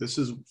this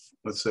is,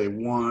 let's say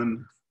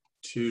 1,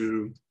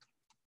 2,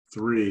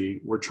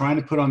 3. We're trying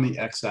to put on the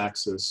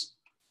x-axis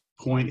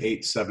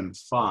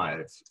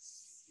 0.875.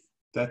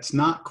 That's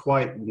not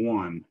quite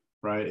 1,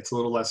 right? It's a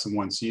little less than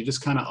 1. So you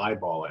just kind of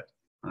eyeball it,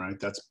 all right?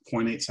 That's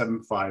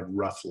 0.875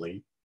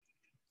 roughly.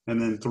 And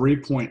then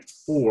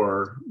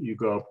 3.4, you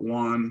go up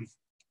 1,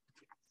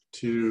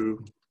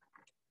 2,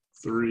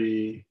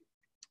 3,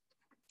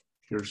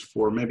 here's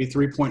 4. Maybe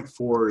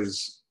 3.4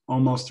 is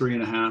almost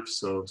 3.5,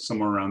 so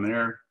somewhere around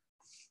there.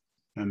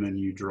 And then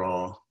you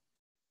draw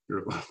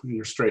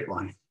your straight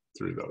line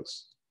through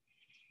those.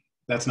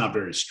 That's not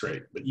very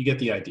straight, but you get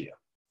the idea.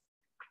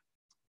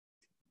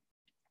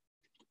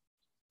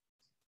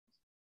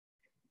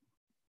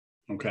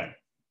 Okay.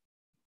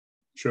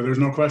 Sure there's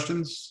no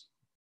questions?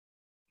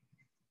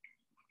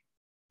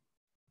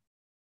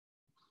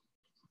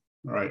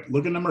 All right,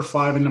 look at number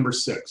 5 and number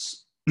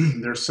 6.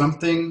 There's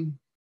something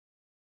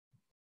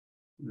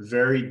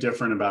very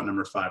different about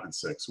number 5 and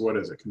 6. What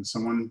is it? Can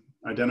someone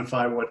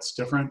identify what's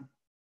different?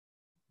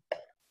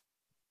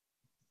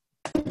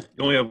 You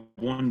only have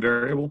one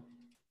variable?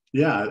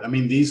 Yeah, I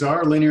mean, these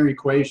are linear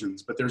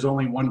equations, but there's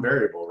only one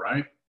variable,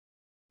 right?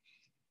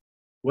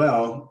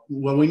 Well,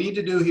 what we need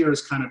to do here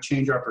is kind of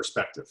change our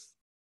perspective.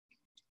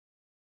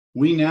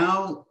 We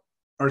now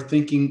are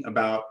thinking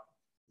about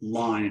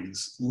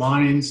lines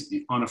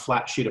on a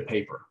flat sheet of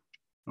paper,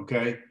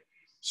 okay?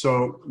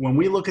 So when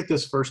we look at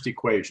this first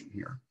equation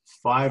here,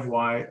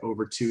 5y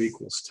over 2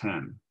 equals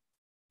 10,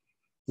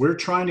 we're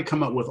trying to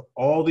come up with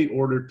all the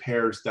ordered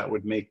pairs that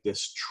would make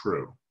this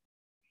true.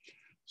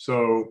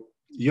 So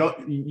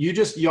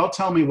y'all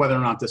tell me whether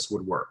or not this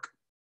would work.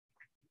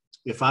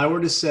 If I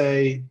were to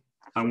say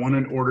I want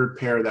an ordered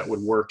pair that would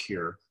work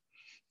here,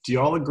 do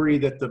y'all agree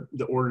that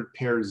the ordered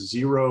pair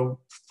 0,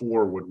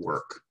 4 would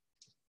work?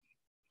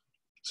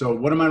 So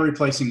what am I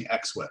replacing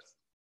x with?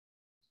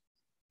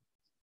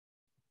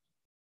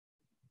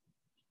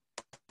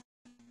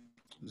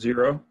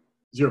 0.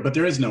 0, but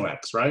there is no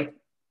x, right?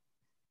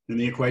 In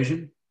the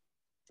equation?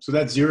 So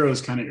that 0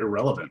 is kind of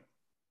irrelevant.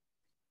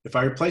 If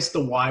I replace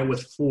the y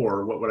with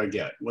 4, what would I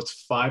get?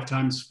 What's 5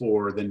 times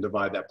 4, then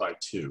divide that by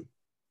 2?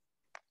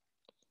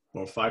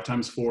 Well, 5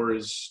 times 4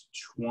 is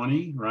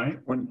 20, right?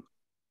 1.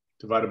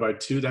 Divided by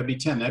 2, that'd be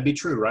 10. That'd be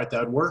true, right?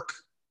 That would work.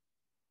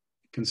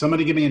 Can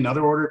somebody give me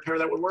another ordered pair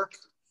that would work?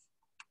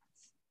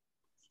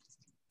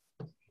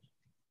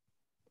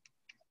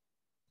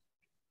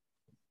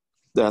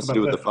 That has to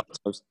do with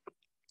the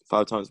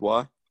 5 times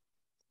y.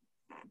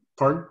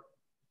 Pardon?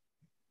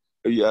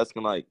 Are you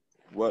asking like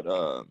what?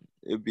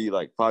 It'd be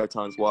like 5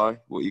 times y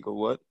will equal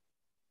what?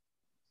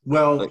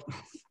 Well, Like,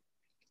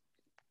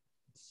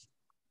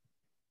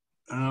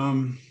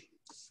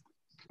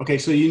 okay,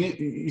 so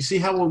you see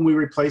how when we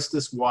replace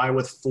this y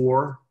with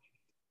 4,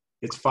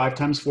 it's 5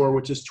 times 4,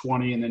 which is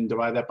 20, and then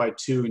divide that by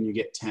 2, and you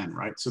get 10,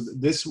 right? So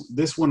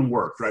this one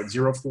worked, right?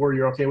 0, 4,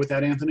 you're okay with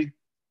that, Anthony?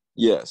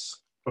 Yes.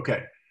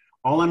 Okay.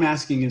 All I'm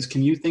asking is,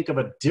 can you think of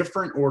a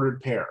different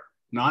ordered pair?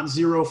 Not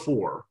 0,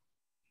 4,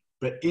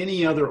 but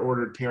any other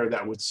ordered pair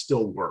that would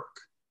still work.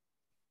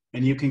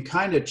 And you can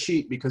kind of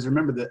cheat because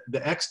remember that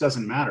the X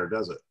doesn't matter,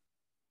 does it?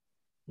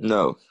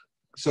 No.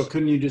 So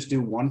couldn't you just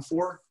do 1,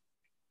 4?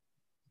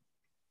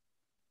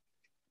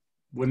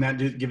 Wouldn't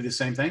that give you the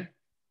same thing?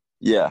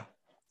 Yeah.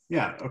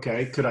 Yeah,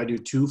 okay. Could I do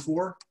 2,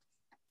 4?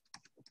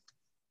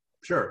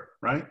 Sure,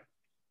 right?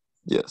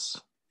 Yes.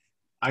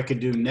 I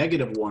could do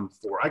negative 1,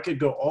 4. I could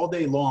go all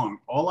day long.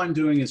 All I'm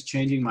doing is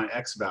changing my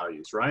X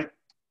values, right?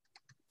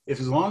 If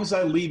as long as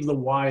I leave the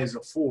Y as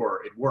a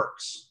 4, it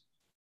works.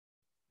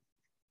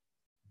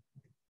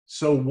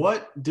 So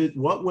what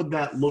would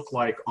that look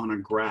like on a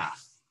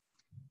graph?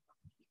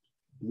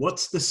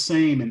 What's the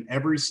same in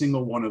every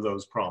single one of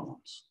those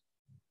problems?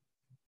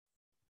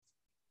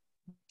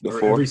 The Or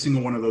 4. every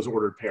single one of those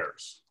ordered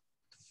pairs?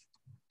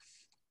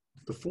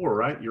 The 4,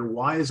 right? Your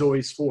Y is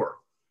always 4,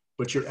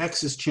 but your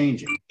X is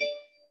changing.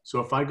 So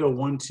if I go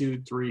 1,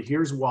 2, 3,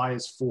 here's Y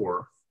is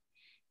 4.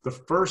 The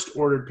first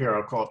ordered pair,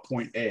 I'll call it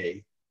point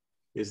A,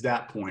 is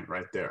that point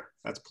right there.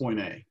 That's point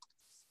A.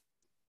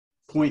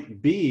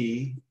 Point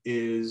B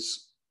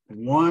is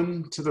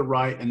 1 to the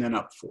right and then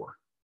up 4.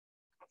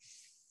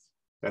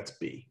 That's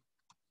B.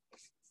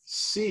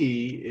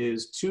 C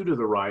is 2 to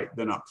the right,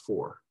 then up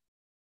 4.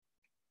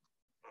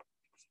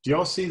 Do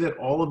y'all see that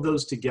all of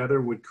those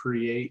together would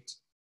create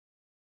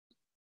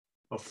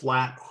a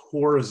flat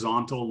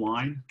horizontal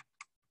line?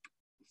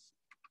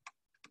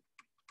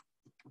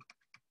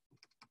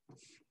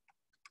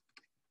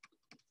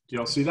 Do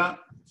y'all see that?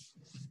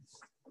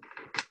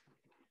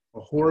 A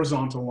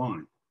horizontal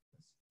line.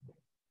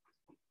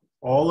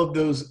 All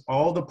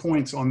the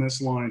points on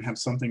this line have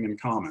something in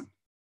common.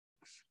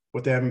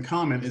 What they have in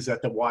common is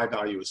that the Y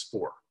value is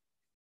 4.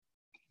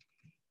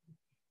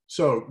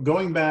 So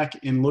going back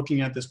and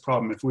looking at this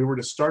problem, if we were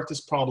to start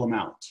this problem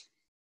out,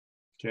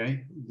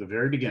 okay, the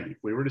very beginning, if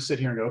we were to sit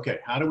here and go, okay,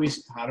 how do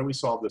we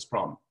solve this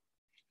problem?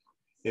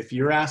 If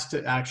you're asked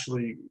to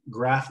actually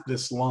graph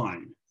this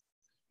line,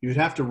 you'd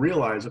have to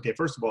realize, okay,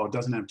 first of all, it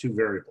doesn't have 2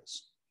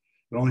 variables.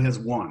 It only has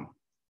 1.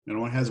 It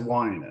only has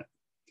Y in it.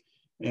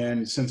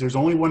 And since there's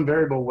only 1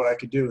 variable, what I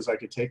could do is I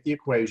could take the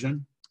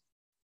equation.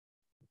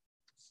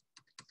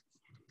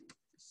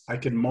 I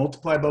could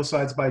multiply both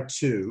sides by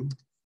 2.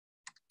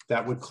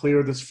 That would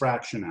clear this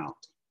fraction out.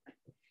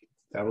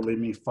 That would leave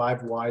me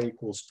 5y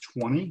equals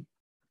 20.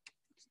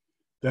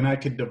 Then I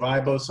could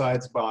divide both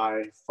sides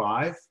by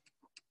 5.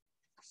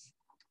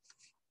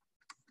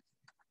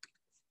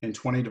 And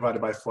 20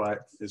 divided by 5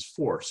 is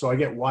 4. So I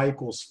get y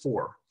equals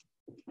 4.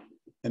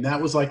 And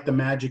that was like the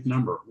magic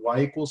number,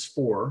 y equals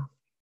 4.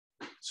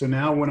 So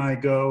now when I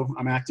go,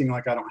 I'm acting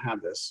like I don't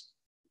have this.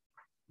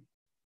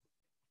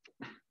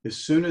 As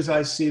soon as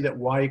I see that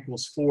y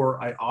equals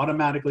 4, I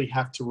automatically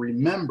have to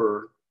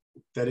remember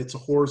that it's a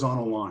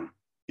horizontal line.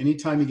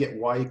 Anytime you get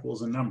y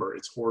equals a number,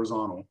 it's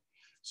horizontal.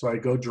 So I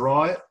go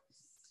draw it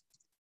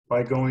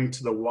by going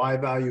to the y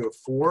value of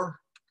 4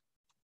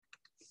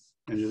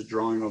 and just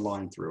drawing a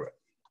line through it.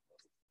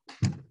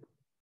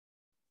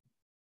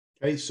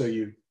 Okay, so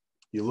you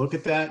look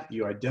at that,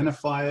 you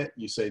identify it,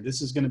 you say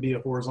this is going to be a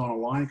horizontal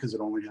line because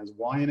it only has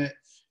y in it.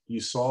 You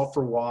solve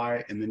for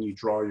y, and then you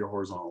draw your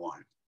horizontal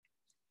line.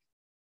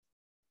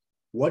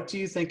 What do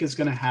you think is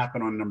going to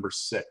happen on number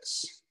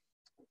 6?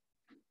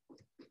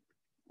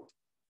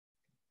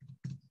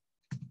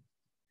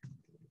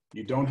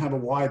 You don't have a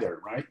y there,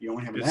 right? You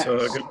only have an It's,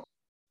 x. good.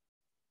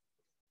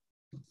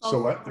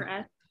 So what? For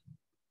X.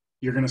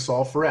 You're going to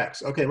solve for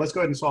x. Okay, let's go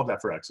ahead and solve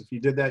that for x. If you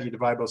did that, you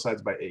divide both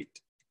sides by 8.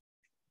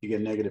 You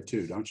get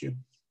 -2, don't you?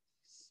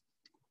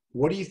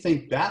 What do you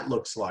think that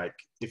looks like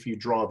if you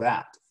draw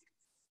that?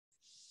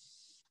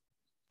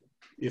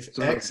 If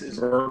So x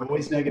is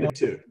always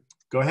 -2.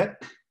 Go ahead.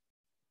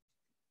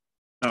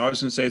 I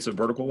was going to say it's a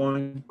vertical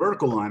line.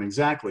 Vertical line,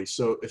 exactly.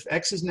 So if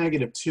x is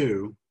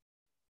 -2,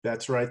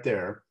 that's right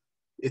there.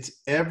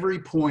 It's every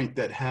point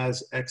that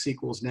has x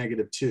equals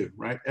 -2,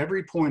 right?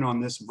 Every point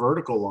on this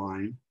vertical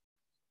line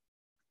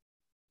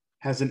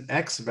has an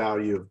x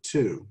value of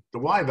 2. The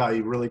y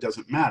value really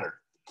doesn't matter.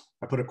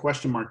 I put a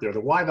question mark there.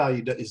 The y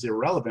value is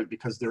irrelevant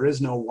because there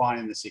is no y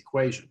in this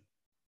equation.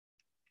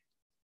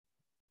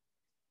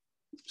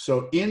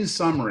 So in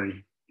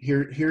summary,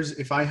 here's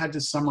if I had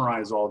to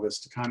summarize all this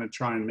to kind of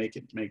try and make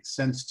it make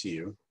sense to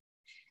you,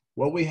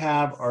 what we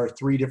have are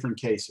 3 different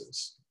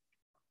cases.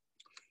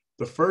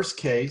 The first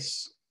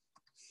case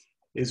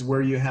is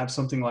where you have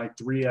something like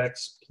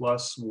 3x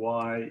plus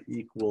y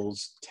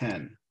equals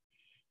 10.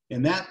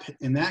 In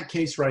that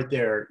case right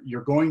there,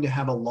 you're going to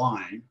have a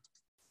line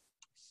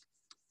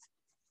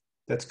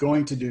that's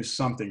going to do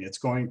something. It's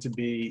going to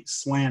be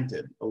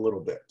slanted a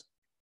little bit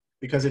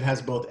because it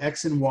has both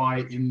x and y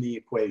in the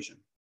equation.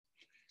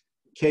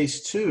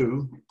 Case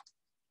 2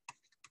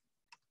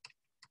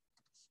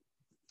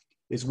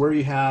 is where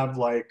you have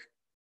like,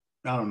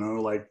 I don't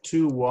know, like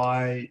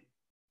 2y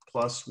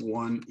plus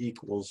 1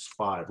 equals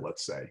 5,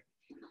 let's say.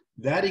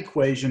 That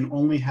equation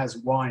only has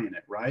y in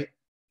it, right?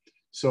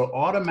 So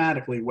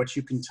automatically what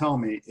you can tell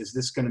me is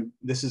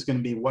this is gonna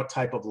be what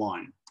type of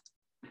line?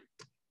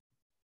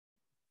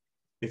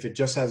 If it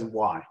just has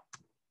y,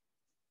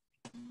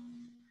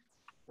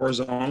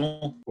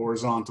 Horizontal.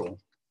 horizontal.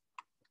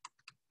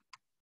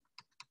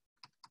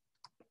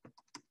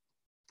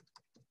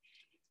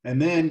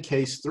 And then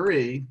case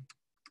 3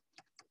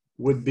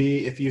 would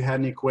be if you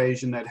had an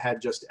equation that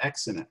had just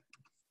x in it.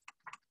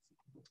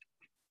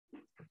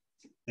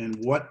 And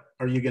what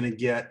are you going to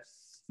get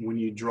when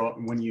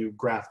you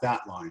graph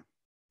that line?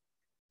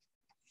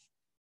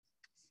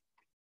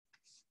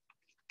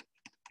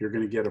 You're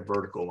going to get a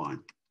vertical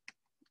line.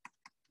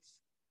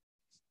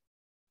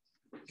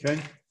 Okay,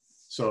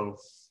 so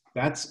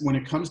that's when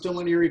it comes to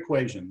linear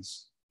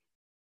equations,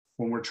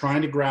 when we're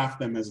trying to graph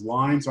them as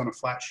lines on a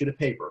flat sheet of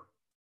paper,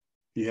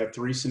 you have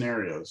 3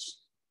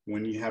 scenarios.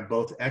 When you have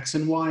both x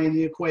and y in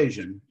the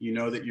equation, you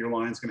know that your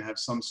line's going to have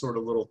some sort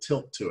of little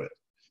tilt to it.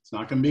 It's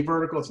not going to be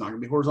vertical, it's not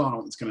going to be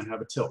horizontal, it's going to have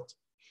a tilt.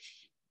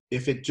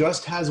 If it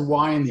just has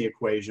y in the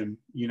equation,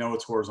 you know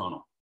it's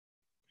horizontal.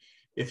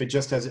 If it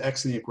just has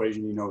x in the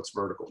equation, you know it's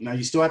vertical. Now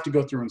you still have to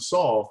go through and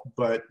solve,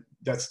 but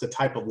that's the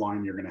type of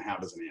line you're going to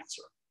have as an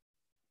answer.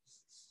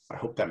 I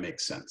hope that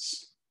makes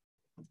sense.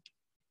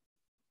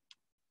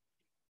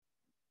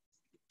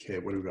 Okay,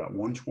 what do we got?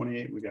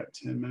 1:28, we got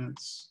 10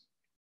 minutes.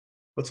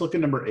 Let's look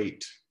at number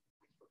 8.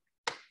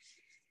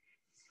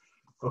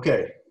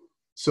 Okay,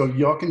 so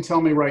y'all can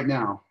tell me right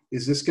now,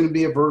 is this going to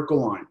be a vertical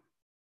line?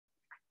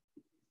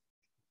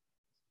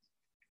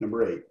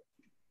 Number 8.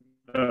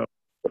 No.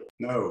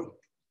 No.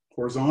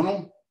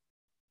 Horizontal?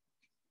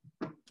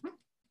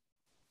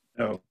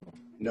 No.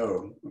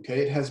 No.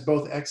 Okay, it has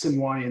both x and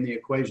y in the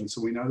equation,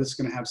 so we know this is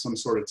going to have some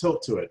sort of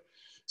tilt to it.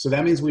 So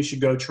that means we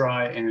should go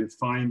try and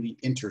find the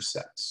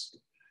intercepts.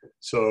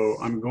 So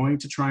I'm going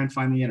to try and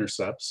find the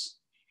intercepts.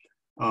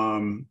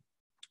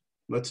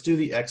 Let's do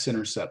the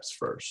x-intercepts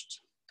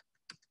first.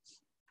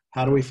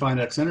 How do we find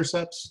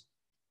x-intercepts?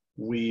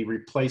 We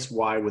replace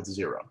y with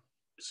 0.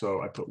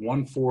 So I put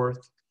 1/4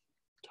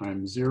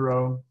 times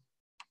 0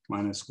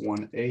 minus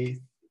 1/8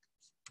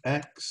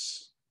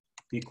 x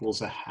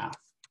equals 1/2.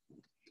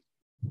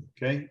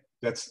 Okay,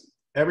 that's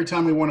every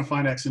time we want to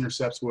find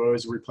x-intercepts, we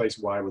always replace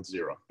y with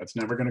 0. That's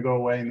never going to go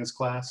away in this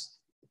class.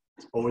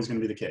 It's always going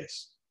to be the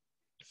case.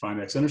 To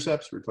find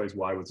x-intercepts, replace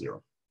y with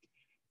 0.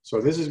 So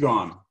this is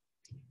gone.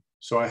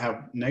 So I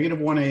have negative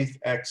 1/8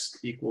 x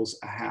equals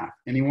 1/2.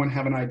 Anyone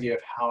have an idea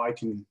of how I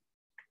can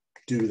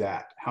do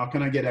that? How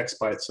can I get x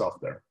by itself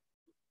there?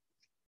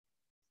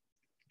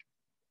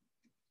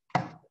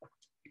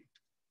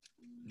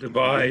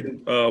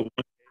 Divide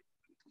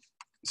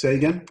Say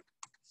again?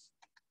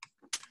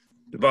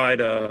 divide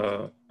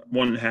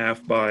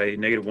 1/2 by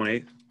negative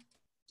 1/8.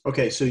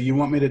 Okay, so you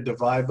want me to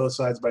divide both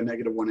sides by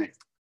negative 1/8?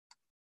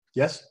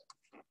 Yes?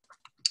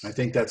 I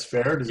think that's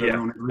fair. Does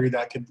everyone agree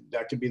that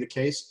could be the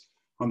case?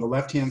 On the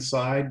left-hand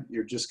side,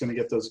 you're just going to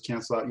get those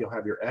cancel out. You'll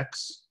have your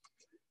x.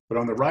 But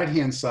on the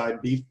right-hand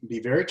side, be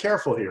very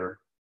careful here,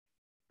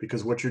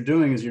 because what you're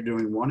doing is you're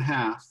doing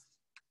 1/2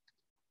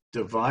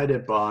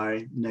 divided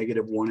by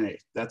negative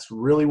 1/8. That's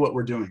really what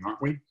we're doing,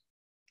 aren't we?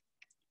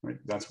 Right,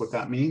 that's what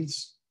that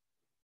means.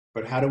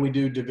 But how do we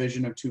do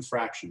division of 2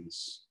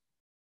 fractions?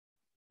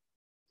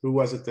 Who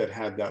was it that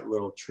had that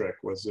little trick?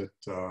 Was it?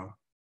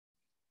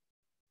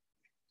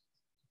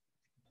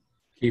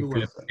 Keep Who was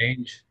flip that?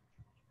 change.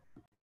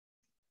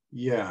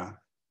 Yeah.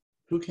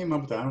 Who came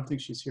up with that? I don't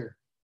think she's here.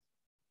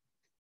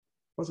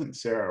 Wasn't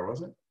Sarah,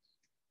 was it?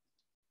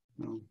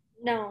 No.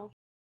 No.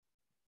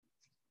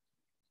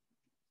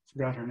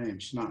 Forgot her name.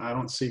 She's not, I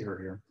don't see her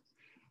here.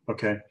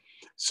 Okay.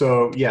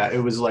 So yeah, it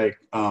was like,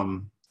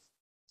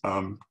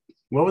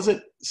 what was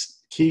it?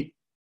 Keep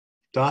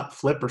dot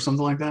flip or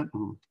something like that?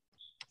 Oh.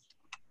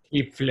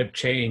 Keep flip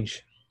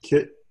change.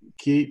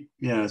 Keep,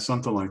 yeah,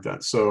 something like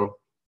that. So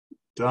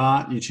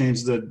dot, you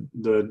change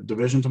the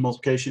division to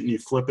multiplication and you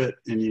flip it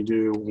and you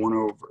do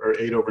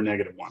 8 over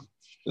negative 1.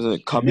 Isn't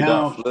it copy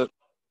Now- dot flip?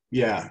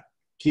 Yeah,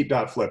 keep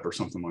dot flip or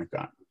something like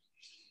that.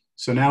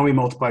 So now we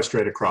multiply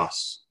straight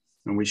across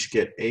and we should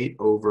get 8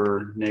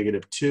 over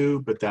negative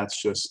 2, but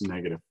that's just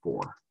negative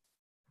 4.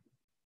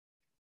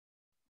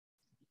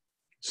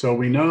 So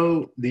we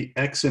know the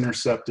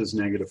x-intercept is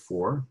negative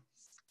 4.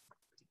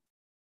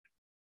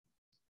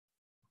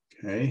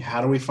 Okay,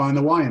 how do we find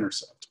the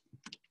y-intercept?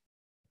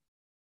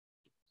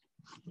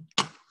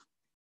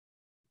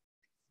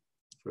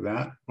 For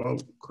that, oh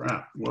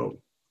crap,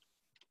 whoa,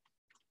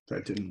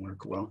 that didn't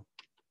work well.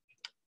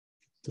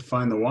 To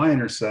find the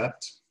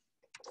y-intercept,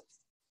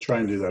 try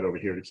and do that over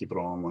here to keep it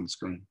all on one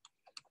screen.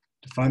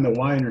 To find the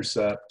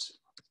y-intercept,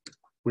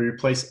 we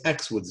replace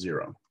x with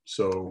 0.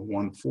 So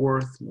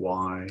 1/4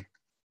 y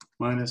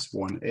minus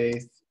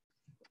 1/8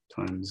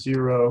 times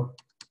 0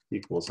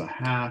 equals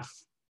 1/2.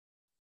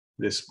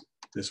 This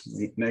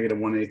negative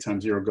 1/8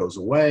 times 0 goes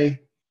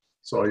away.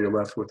 So all you're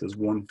left with is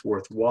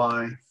 1/4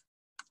 y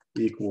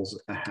equals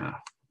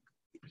 1/2.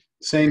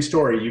 Same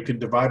story, you could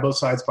divide both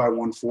sides by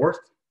 1/4.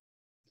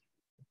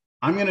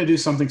 I'm going to do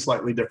something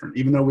slightly different.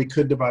 Even though we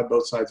could divide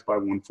both sides by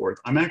 1/4,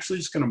 I'm actually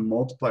just going to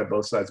multiply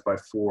both sides by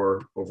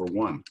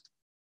 4/1.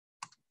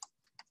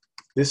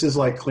 This is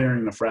like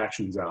clearing the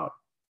fractions out.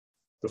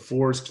 The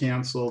 4's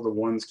cancel, the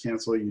 1's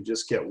cancel, you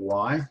just get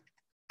y.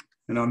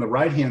 And on the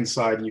right-hand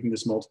side, you can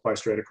just multiply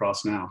straight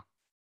across now.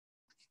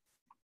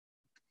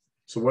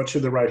 So what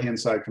should the right-hand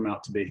side come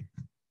out to be?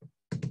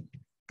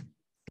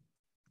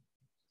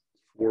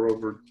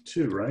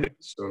 4/2, right?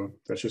 So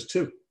that's just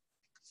 2.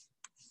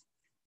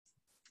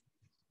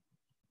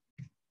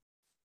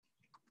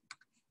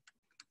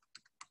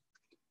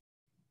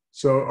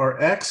 So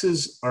our x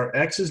is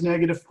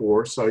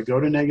 -4, so I go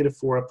to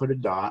 -4, I put a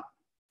dot.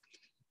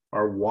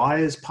 Our y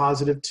is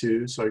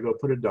 +2, so I go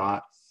put a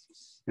dot.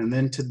 And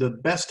then to the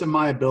best of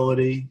my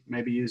ability,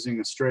 maybe using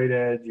a straight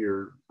edge,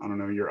 or I don't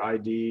know, your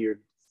ID,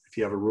 or if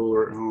you have a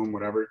ruler at home,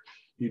 whatever,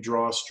 you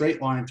draw a straight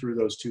line through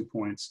those 2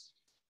 points.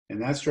 And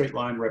that straight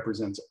line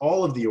represents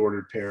all of the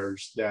ordered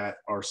pairs that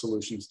are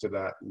solutions to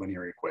that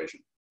linear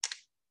equation.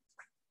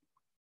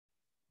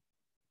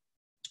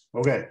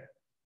 Okay.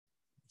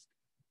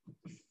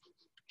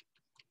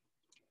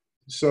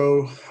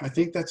 So I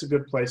think that's a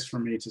good place for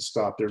me to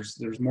stop.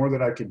 There's more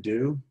that I could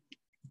do.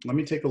 Let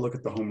me take a look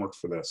at the homework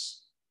for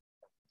this.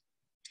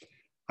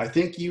 I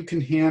think you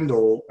can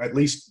handle, at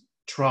least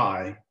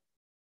try,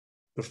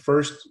 the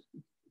first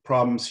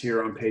problems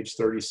here on page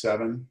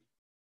 37.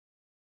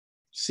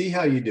 See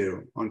how you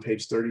do on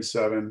page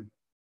 37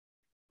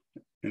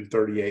 and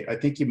 38. I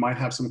think you might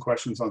have some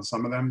questions on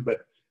some of them,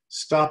 but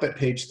stop at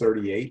page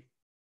 38.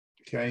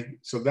 Okay,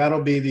 so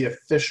that'll be the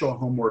official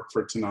homework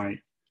for tonight,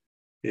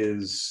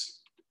 is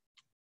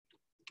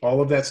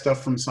all of that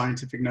stuff from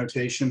scientific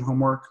notation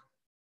homework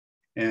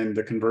and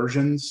the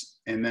conversions,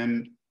 and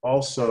then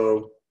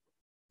also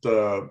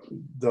the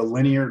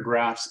linear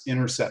graphs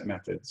intercept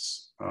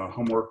methods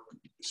homework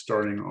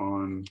starting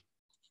on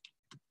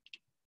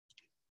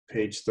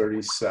page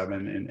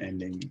 37 and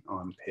ending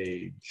on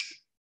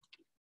page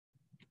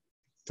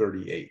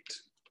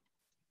 38.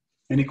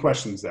 Any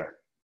questions there?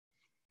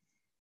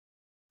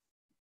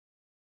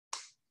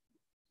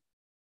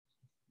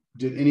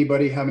 Did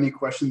anybody have any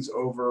questions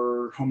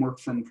over homework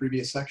from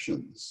previous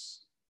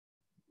sections?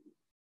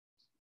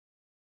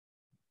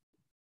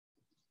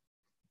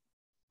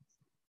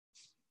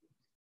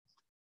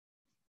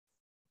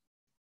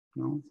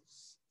 No?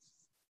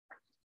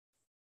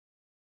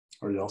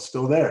 Are y'all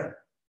still there?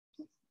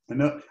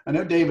 I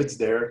know David's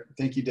there.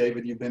 Thank you,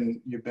 David. You've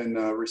been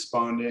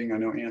responding. I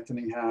know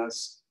Anthony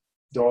has.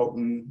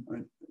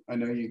 Dalton, I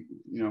know you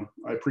know,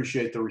 I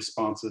appreciate the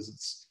responses.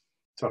 It's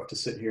tough to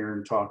sit here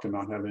and talk and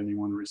not have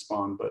anyone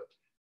respond, but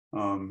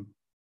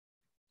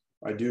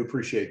I do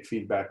appreciate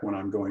feedback when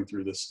I'm going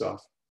through this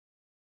stuff.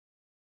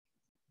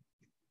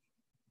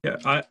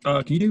 Yeah,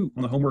 can you do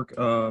on the homework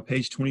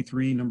page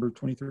 23, number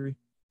 23?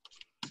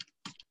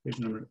 Page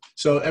number.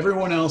 So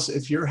everyone else,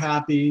 if you're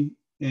happy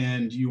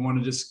and you want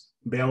to just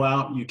bail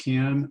out, you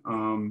can.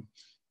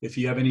 If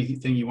you have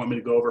anything you want me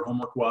to go over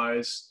homework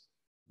wise,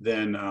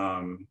 then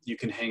you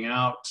can hang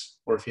out,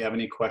 or if you have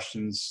any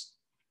questions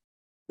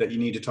that you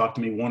need to talk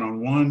to me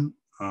one-on-one,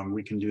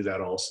 we can do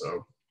that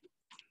also.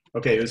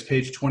 Okay, it was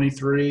page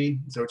 23.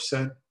 Is that what you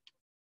said?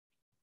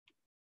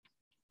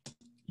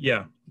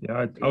 Yeah,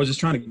 I was just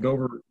trying to go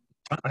over.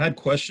 I had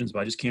questions, but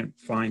I just can't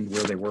find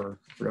where they were.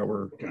 I forgot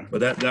where. Okay.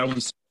 But that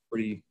one's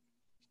pretty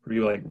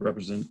like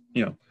pretty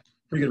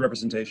good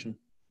representation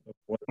of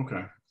what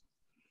Okay.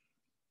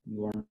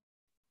 you learn.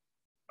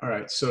 All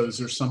right, so is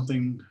there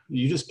something,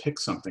 you just pick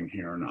something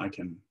here and I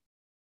can.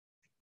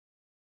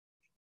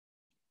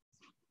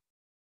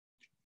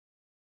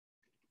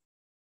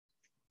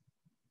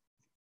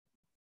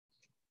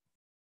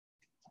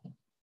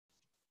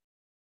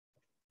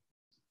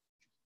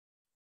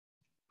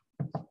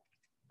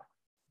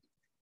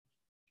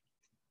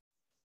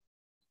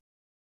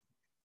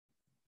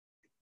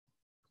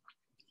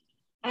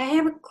 I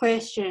have a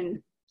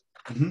question.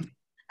 Mhm.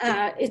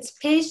 It's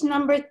page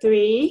number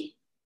 3,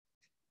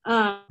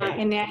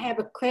 and I have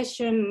a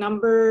question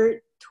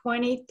number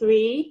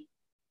 23.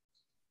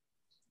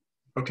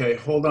 Okay,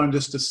 hold on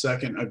just a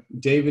second.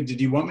 David, did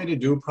you want me to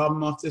do a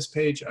problem off this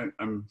page?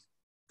 I'm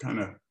kind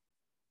of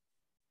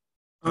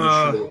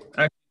unsure.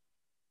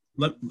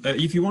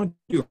 If you want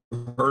to do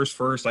hers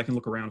first, I can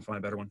look around and find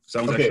a better one. So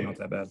that one's Okay. actually not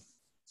that bad.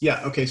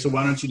 Yeah, okay, so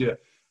why don't you do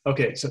it?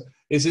 Okay, so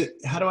is it,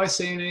 how do I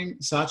say your name?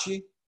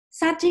 Sachi?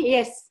 Sachi,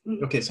 yes.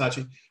 Okay,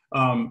 Sachi.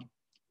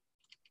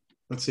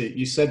 Let's see,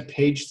 you said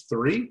page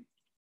 3?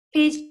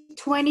 Page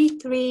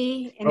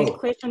 23, and the Oh.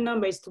 question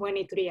number is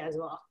 23 as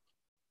well.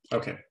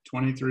 Okay,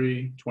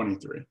 23.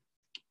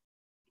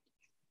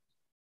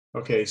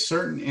 Okay, at a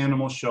certain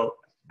animal shelter,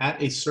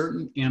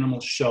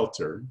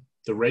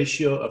 the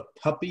ratio of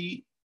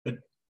puppies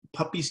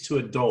to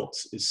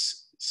adults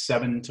is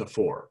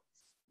 7:4.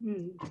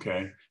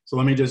 Okay, so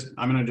I'm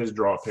gonna just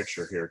draw a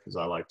picture here because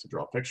I like to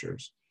draw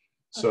pictures.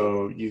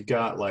 So you've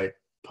got like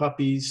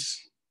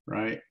puppies,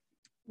 right?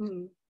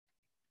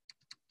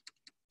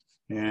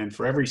 And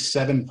for every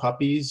 7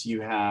 puppies,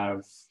 you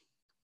have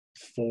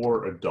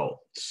 4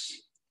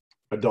 adults.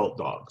 adult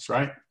dogs,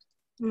 right?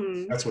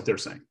 Hmm. That's what they're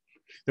saying.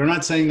 They're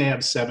not saying they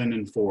have 7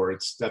 and 4.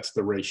 That's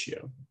the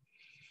ratio.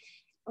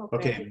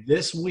 Okay,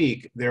 this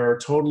week, there are a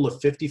total of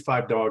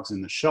 55 dogs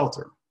in the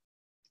shelter.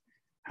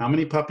 How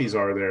many puppies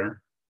are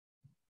there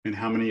and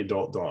how many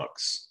adult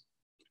dogs?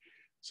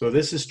 So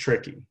this is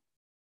tricky,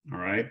 all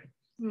right?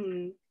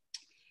 Hmm.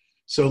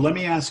 So let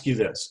me ask you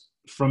this.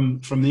 From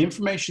the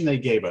information they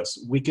gave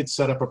us, we could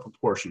set up a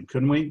proportion,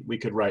 couldn't we? We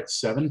could write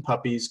 7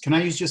 puppies. Can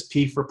I use just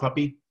P for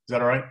puppy? Is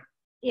that all right?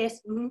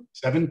 Yes. Hmm.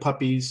 7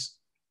 puppies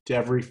to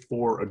every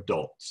 4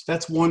 adults.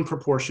 That's one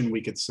proportion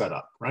we could set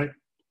up, right?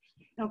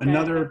 Okay.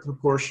 Another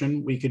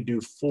proportion, we could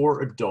do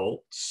 4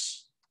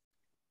 adults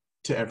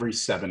to every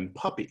 7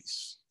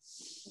 puppies,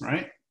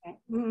 right?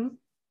 Hmm.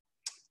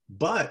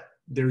 But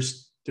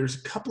there's a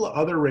couple of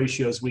other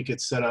ratios we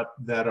could set up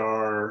that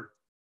are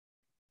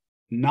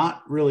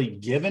not really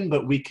given,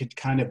 but we could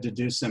kind of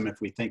deduce them if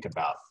we think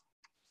about.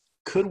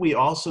 Could we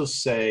also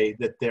say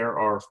that there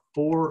are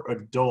 4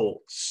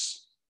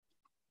 adults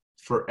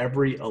for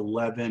every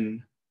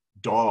 11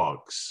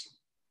 dogs?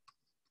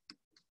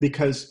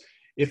 Because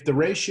if the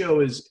ratio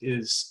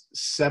is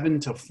 7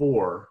 to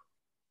 4,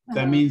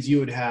 that means you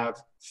would have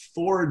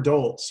 4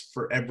 adults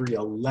for every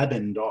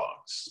 11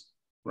 dogs,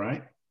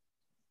 right?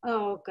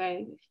 Oh,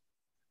 okay.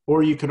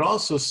 Or you could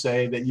also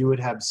say that you would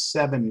have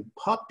 7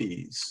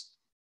 puppies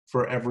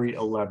for every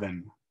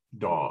 11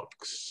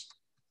 dogs.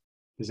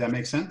 Does that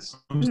make sense?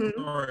 I'm Mhm.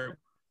 sorry.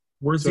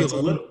 Where's So the it's a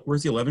 11? little-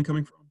 Where's the 11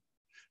 coming from?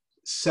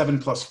 7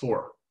 plus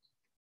 4.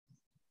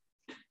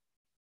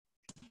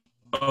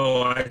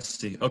 Oh, I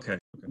see. Okay.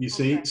 You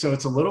see? Okay. So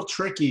it's a little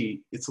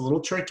tricky. It's a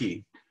little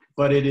tricky,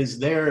 but it is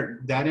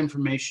there. That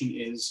information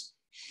is,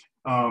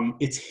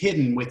 it's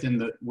hidden within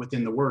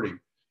the wording.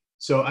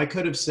 So I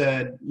could have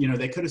said,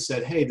 they could have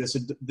said, hey,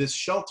 this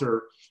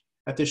shelter,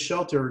 at this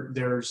shelter,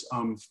 there's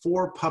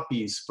 4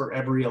 puppies for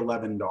every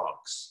 11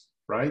 dogs,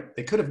 right?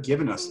 They could have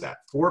given us that,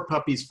 4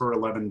 puppies for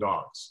 11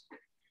 dogs.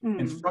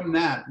 And Hmm. from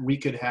that, we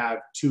could have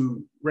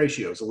 2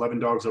 ratios, 11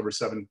 dogs over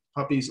 7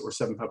 puppies or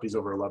 7 puppies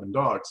over 11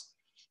 dogs.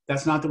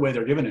 That's not the way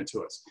they're giving it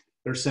to us.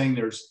 They're saying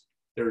there's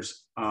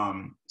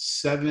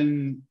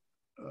 7,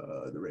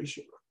 the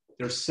ratio,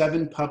 there's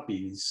 7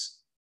 puppies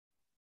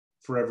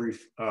for every,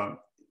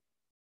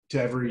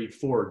 to every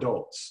 4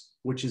 adults,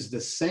 which is the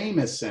same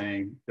as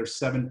saying there's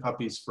 7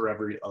 puppies for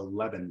every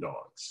 11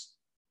 dogs.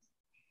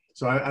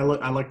 So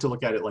I like to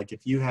look at it like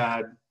if you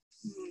had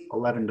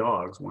 11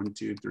 dogs, 1,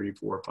 2, 3,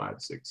 4,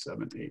 5, 6,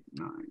 7, 8,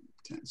 9,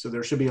 10. So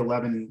there should be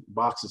 11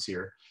 boxes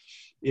here.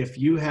 If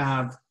you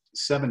have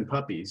 7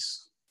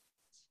 puppies,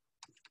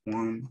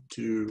 1,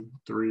 2,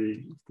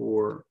 3,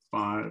 4,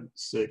 5,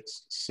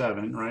 6,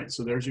 7, right?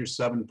 So there's your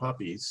 7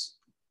 puppies.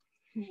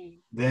 Hmm.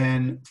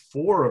 Then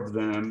 4 of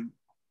them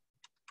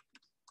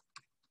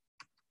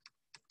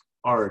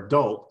are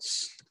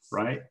adults,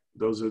 right?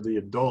 Those are the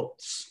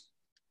adults.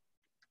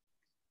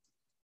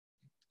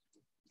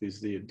 These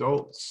are the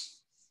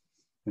adults.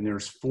 And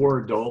there's 4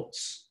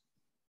 adults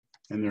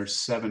and there's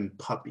 7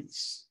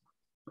 puppies,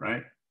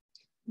 right?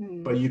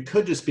 Hmm. But you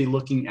could just be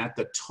looking at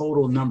the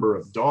total number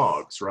of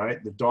dogs,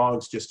 right? The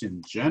dogs just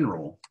in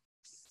general,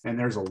 and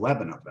there's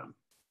 11 of them.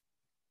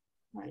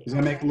 Right. Does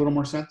that make a little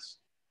more sense?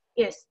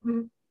 Yes.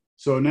 Hmm.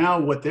 So now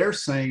what they're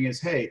saying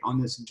is, hey,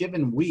 on this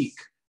given week,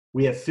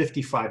 we have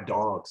 55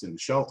 dogs in the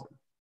shelter.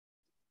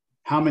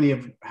 How many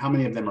of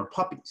them are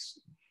puppies?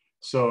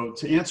 So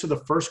to answer the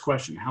first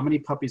question, how many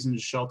puppies in the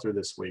shelter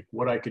this week?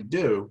 What I could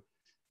do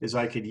is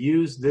I could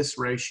use this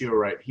ratio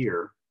right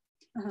here,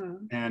 Uh-huh.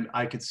 and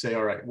I could say,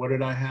 all right, what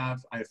did I have?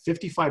 I have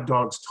 55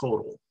 dogs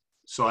total.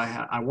 So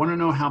I want to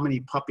know how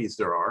many puppies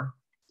there are.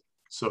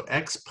 So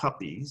X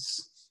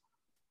puppies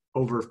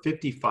over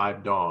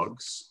 55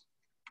 dogs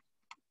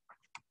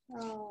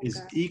Oh, is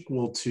okay.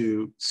 equal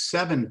to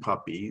 7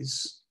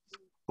 puppies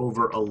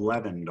over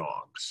 11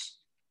 dogs.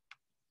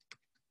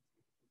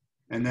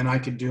 And then I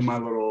could do my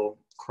little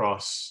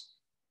cross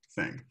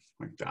thing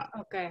like that.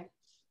 Okay.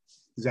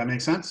 Does that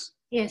make sense?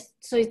 Yes.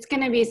 So it's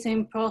gonna be the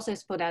same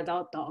process for the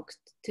adult dogs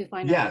to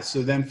find Yeah, out.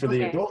 so then for the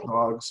Okay. adult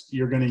dogs,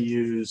 you're going to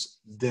use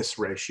this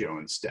ratio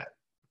instead.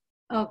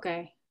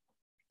 Okay.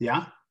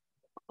 Yeah?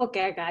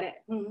 Okay, I got it.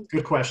 Mhm.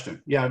 Good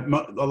question. Yeah,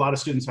 a lot of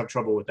students have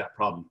trouble with that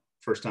problem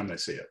first time they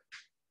see it.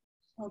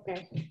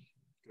 Okay.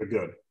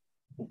 Good.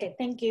 Okay.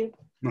 Thank you.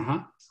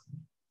 Uh-huh.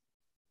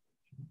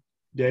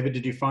 David,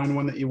 did you find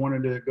one that you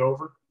wanted to go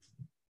over?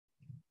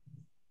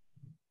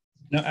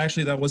 No,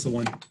 actually, that was the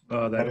one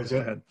that That is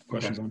it? I had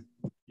questions on.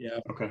 Yeah.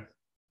 Okay.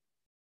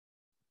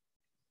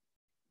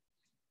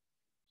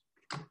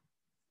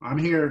 I'm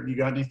here. You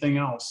got anything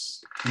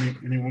else?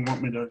 Anyone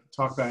want me to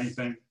talk about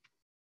anything?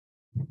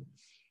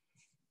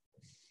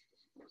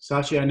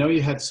 Sachi, I know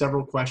you had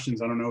several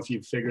questions. I don't know if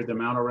you've figured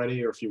them out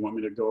already or if you want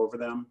me to go over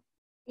them.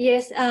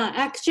 Yes.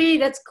 Actually,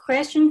 that's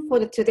question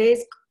for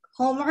today's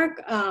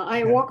homework.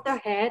 I Okay. walked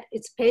ahead.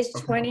 It's page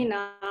Okay.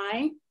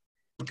 29,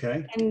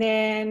 Okay. and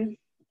then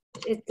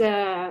it's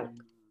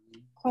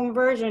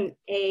conversion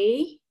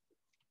A.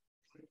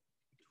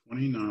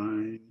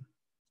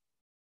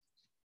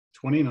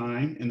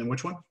 29, and then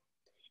which one?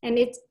 And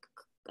it's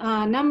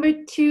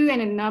number 2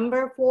 and a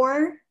number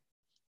 4.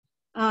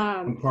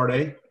 On part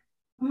A?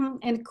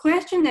 And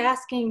question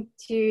asking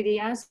to the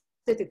answer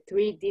to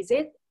 3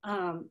 digit.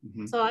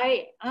 Mhm. So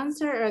I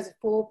answer as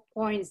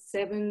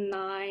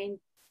 4.79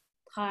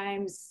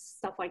 times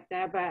stuff like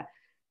that, but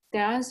the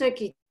answer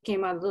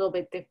came out a little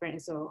bit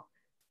different. So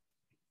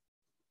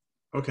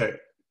Okay.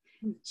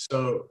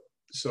 So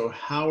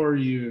how are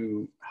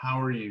you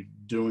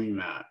doing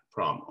that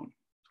problem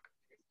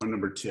on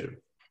number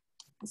 2?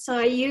 so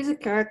I use a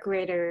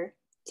calculator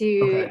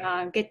to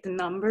Okay. get the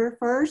number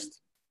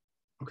first.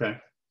 Okay.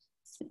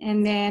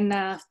 And then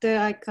after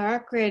I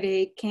calculated,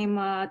 it came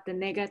out the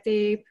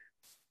negative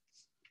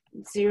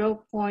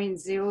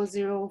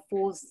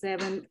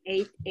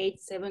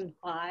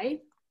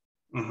 0.00478875.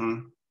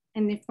 Uh-huh.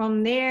 And then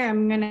from there,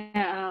 I'm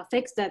gonna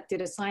fix that to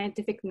the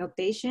scientific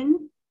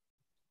notation.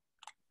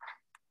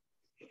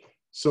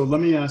 So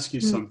let me ask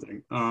you Mm.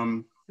 something.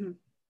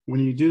 When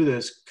you do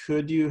this,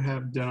 could you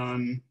have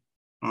done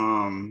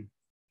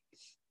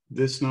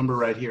this number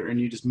right here,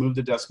 and you just move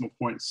the decimal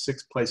point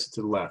 6 places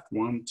to the left?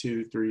 1,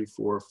 2, 3,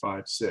 4,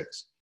 5,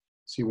 6.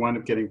 So you wind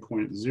up getting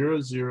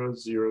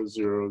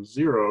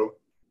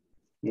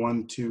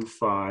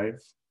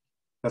 0.0000125.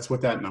 That's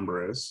what that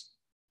number is.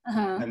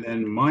 And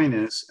then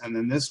minus, and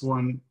then this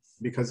one,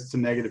 because it's a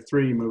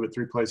 -3, you move it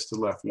 3 places to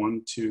the left.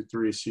 1, 2,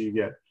 3. So you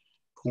get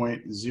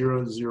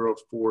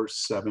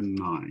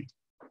 0.00479.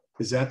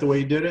 Is that the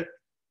way you did it?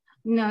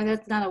 No,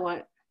 that's not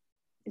what.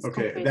 It's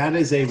Okay, complete. that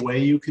is a way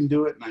you can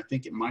do it, and I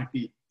think it might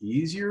be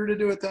easier to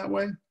do it that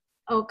way.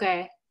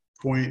 Okay.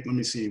 Let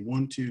me see,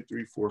 1, 2,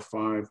 3, 4,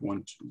 5,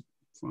 1, 2,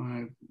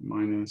 5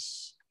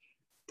 minus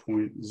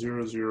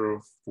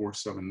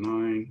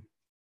 0.00479.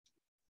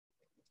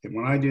 And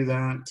when I do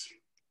that,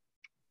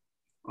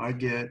 I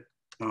get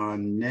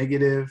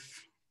negative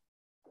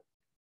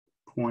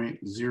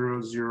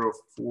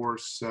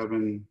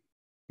 0.0047.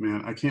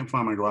 Man, I can't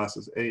find my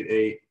glasses.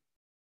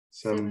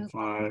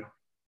 8875.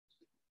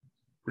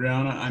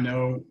 Brianna, I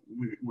know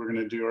we're going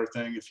to do our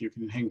thing. If you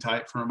can hang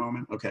tight for a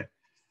moment. Okay.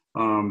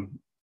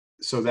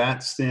 So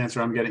that's the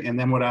answer I'm getting. And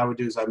then what I would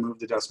do is I move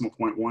the decimal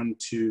point 1,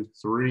 2,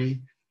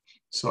 3.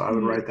 So I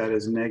would write that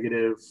as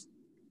negative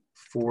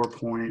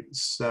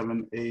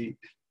 4.78.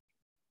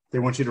 They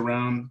want you to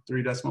round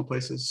 3 decimal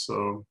places.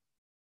 So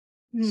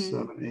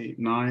 7, 8,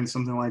 9,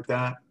 something like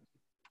that,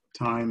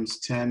 times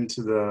 10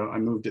 to the, I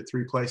moved it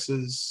 3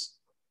 places.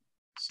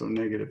 So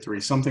 -3,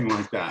 something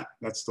like that.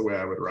 That's the way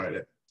I would write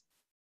it.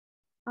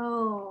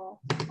 Oh,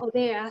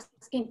 they're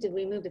asking to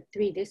remove the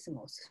 3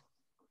 decimals.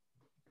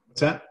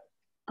 What's that?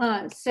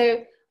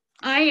 So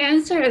I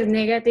answer as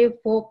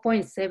negative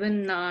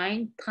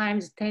 4.79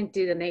 times 10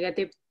 to the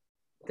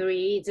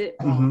 -3. Is it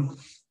wrong?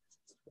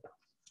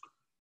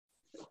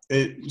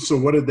 So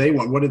what did they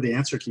want? What did the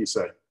answer key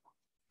say?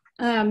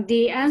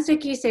 The answer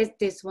key says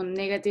this one,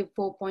 negative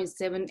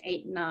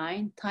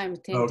 4.789 times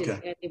 10 to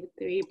the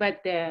 -3,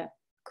 but the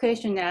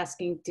question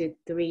asking to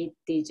 3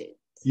 digits.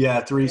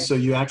 Yeah, 3. So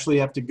you actually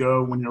have to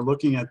go, when you're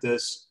looking at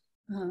this,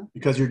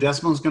 because your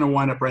decimal is going to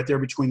wind up right there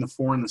between the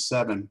 4 and the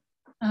 7.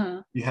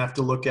 You have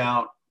to look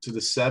out to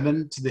the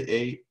 7, to the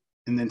 8,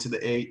 and then to the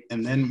 8.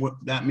 And then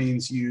what that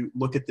means, you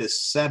look at this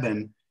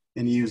 7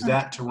 and use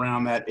that to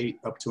round that 8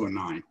 up to a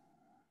 9.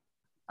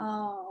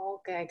 Oh,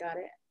 okay, I got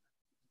it.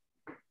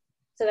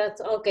 So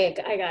that's okay,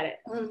 I got it.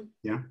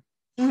 Yeah?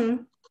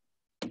 Mm-hmm.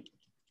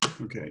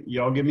 Okay,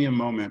 y'all give me a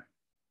moment.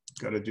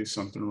 Got to do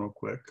something real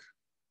quick.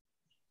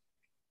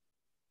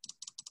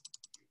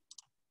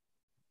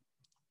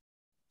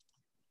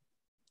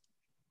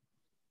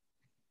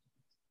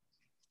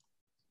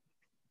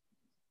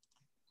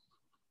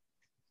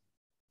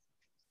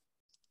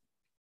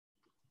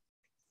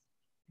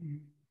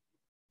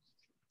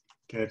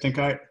 Okay, I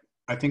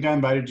think I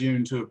invited you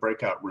into a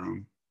breakout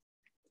room,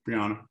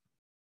 Brianna. Am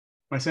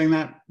I saying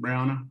that,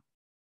 Brianna?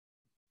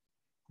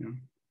 Yeah.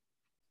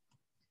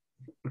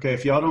 Okay,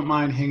 if y'all don't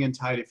mind hanging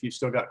tight, if you've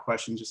still got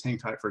questions, just hang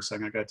tight for a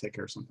second. I got to take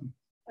care of something.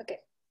 Okay.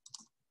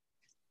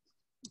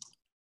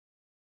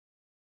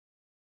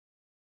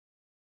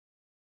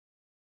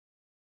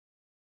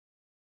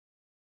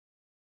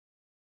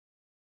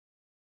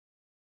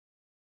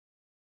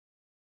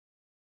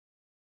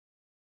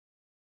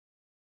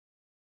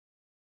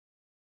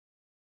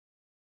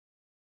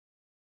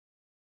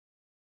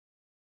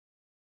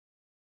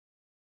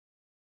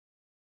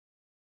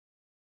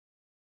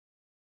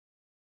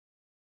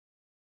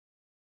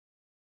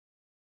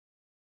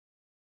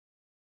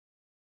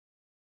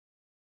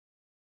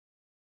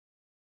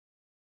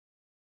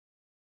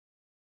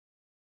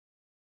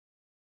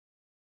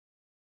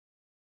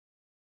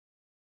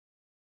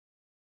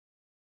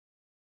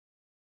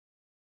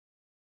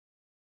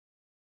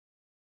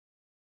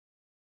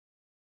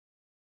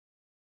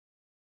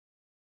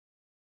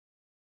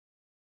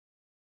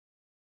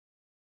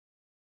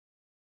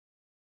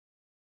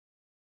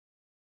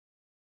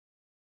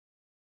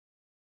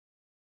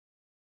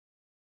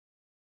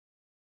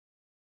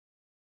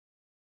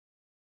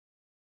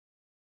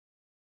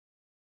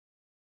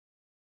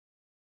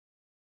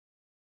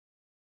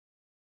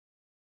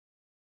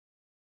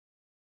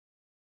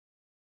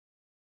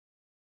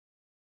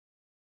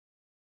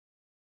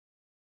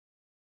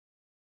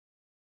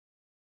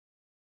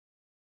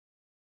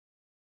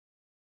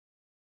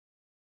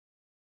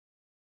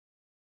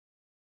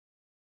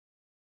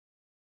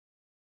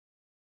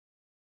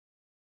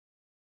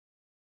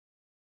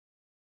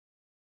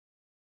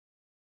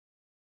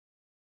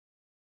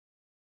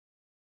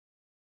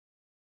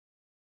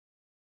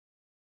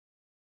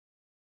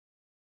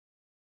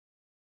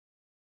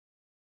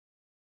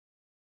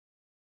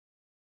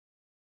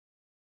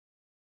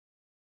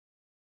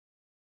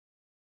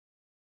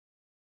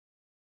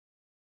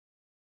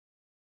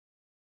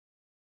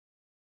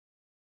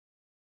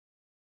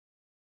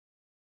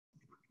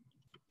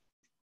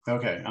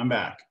 Okay, I'm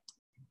back.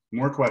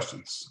 More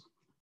questions?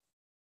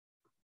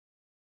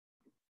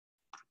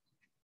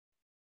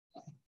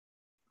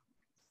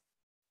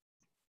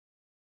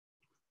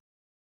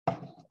 I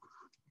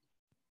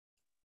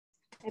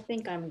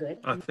think I'm good.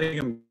 I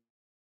think I'm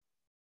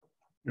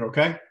You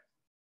okay?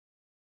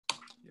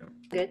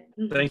 Good.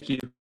 thank you.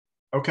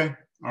 Okay,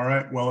 all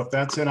right. Well, if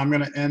that's it, I'm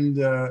going to end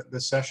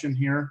the session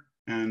here,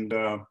 and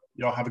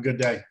y'all have a good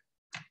day.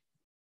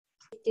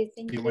 Thank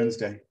See you you.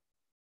 Wednesday.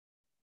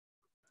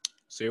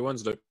 See you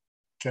Wednesday.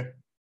 Okay,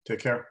 take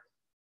care.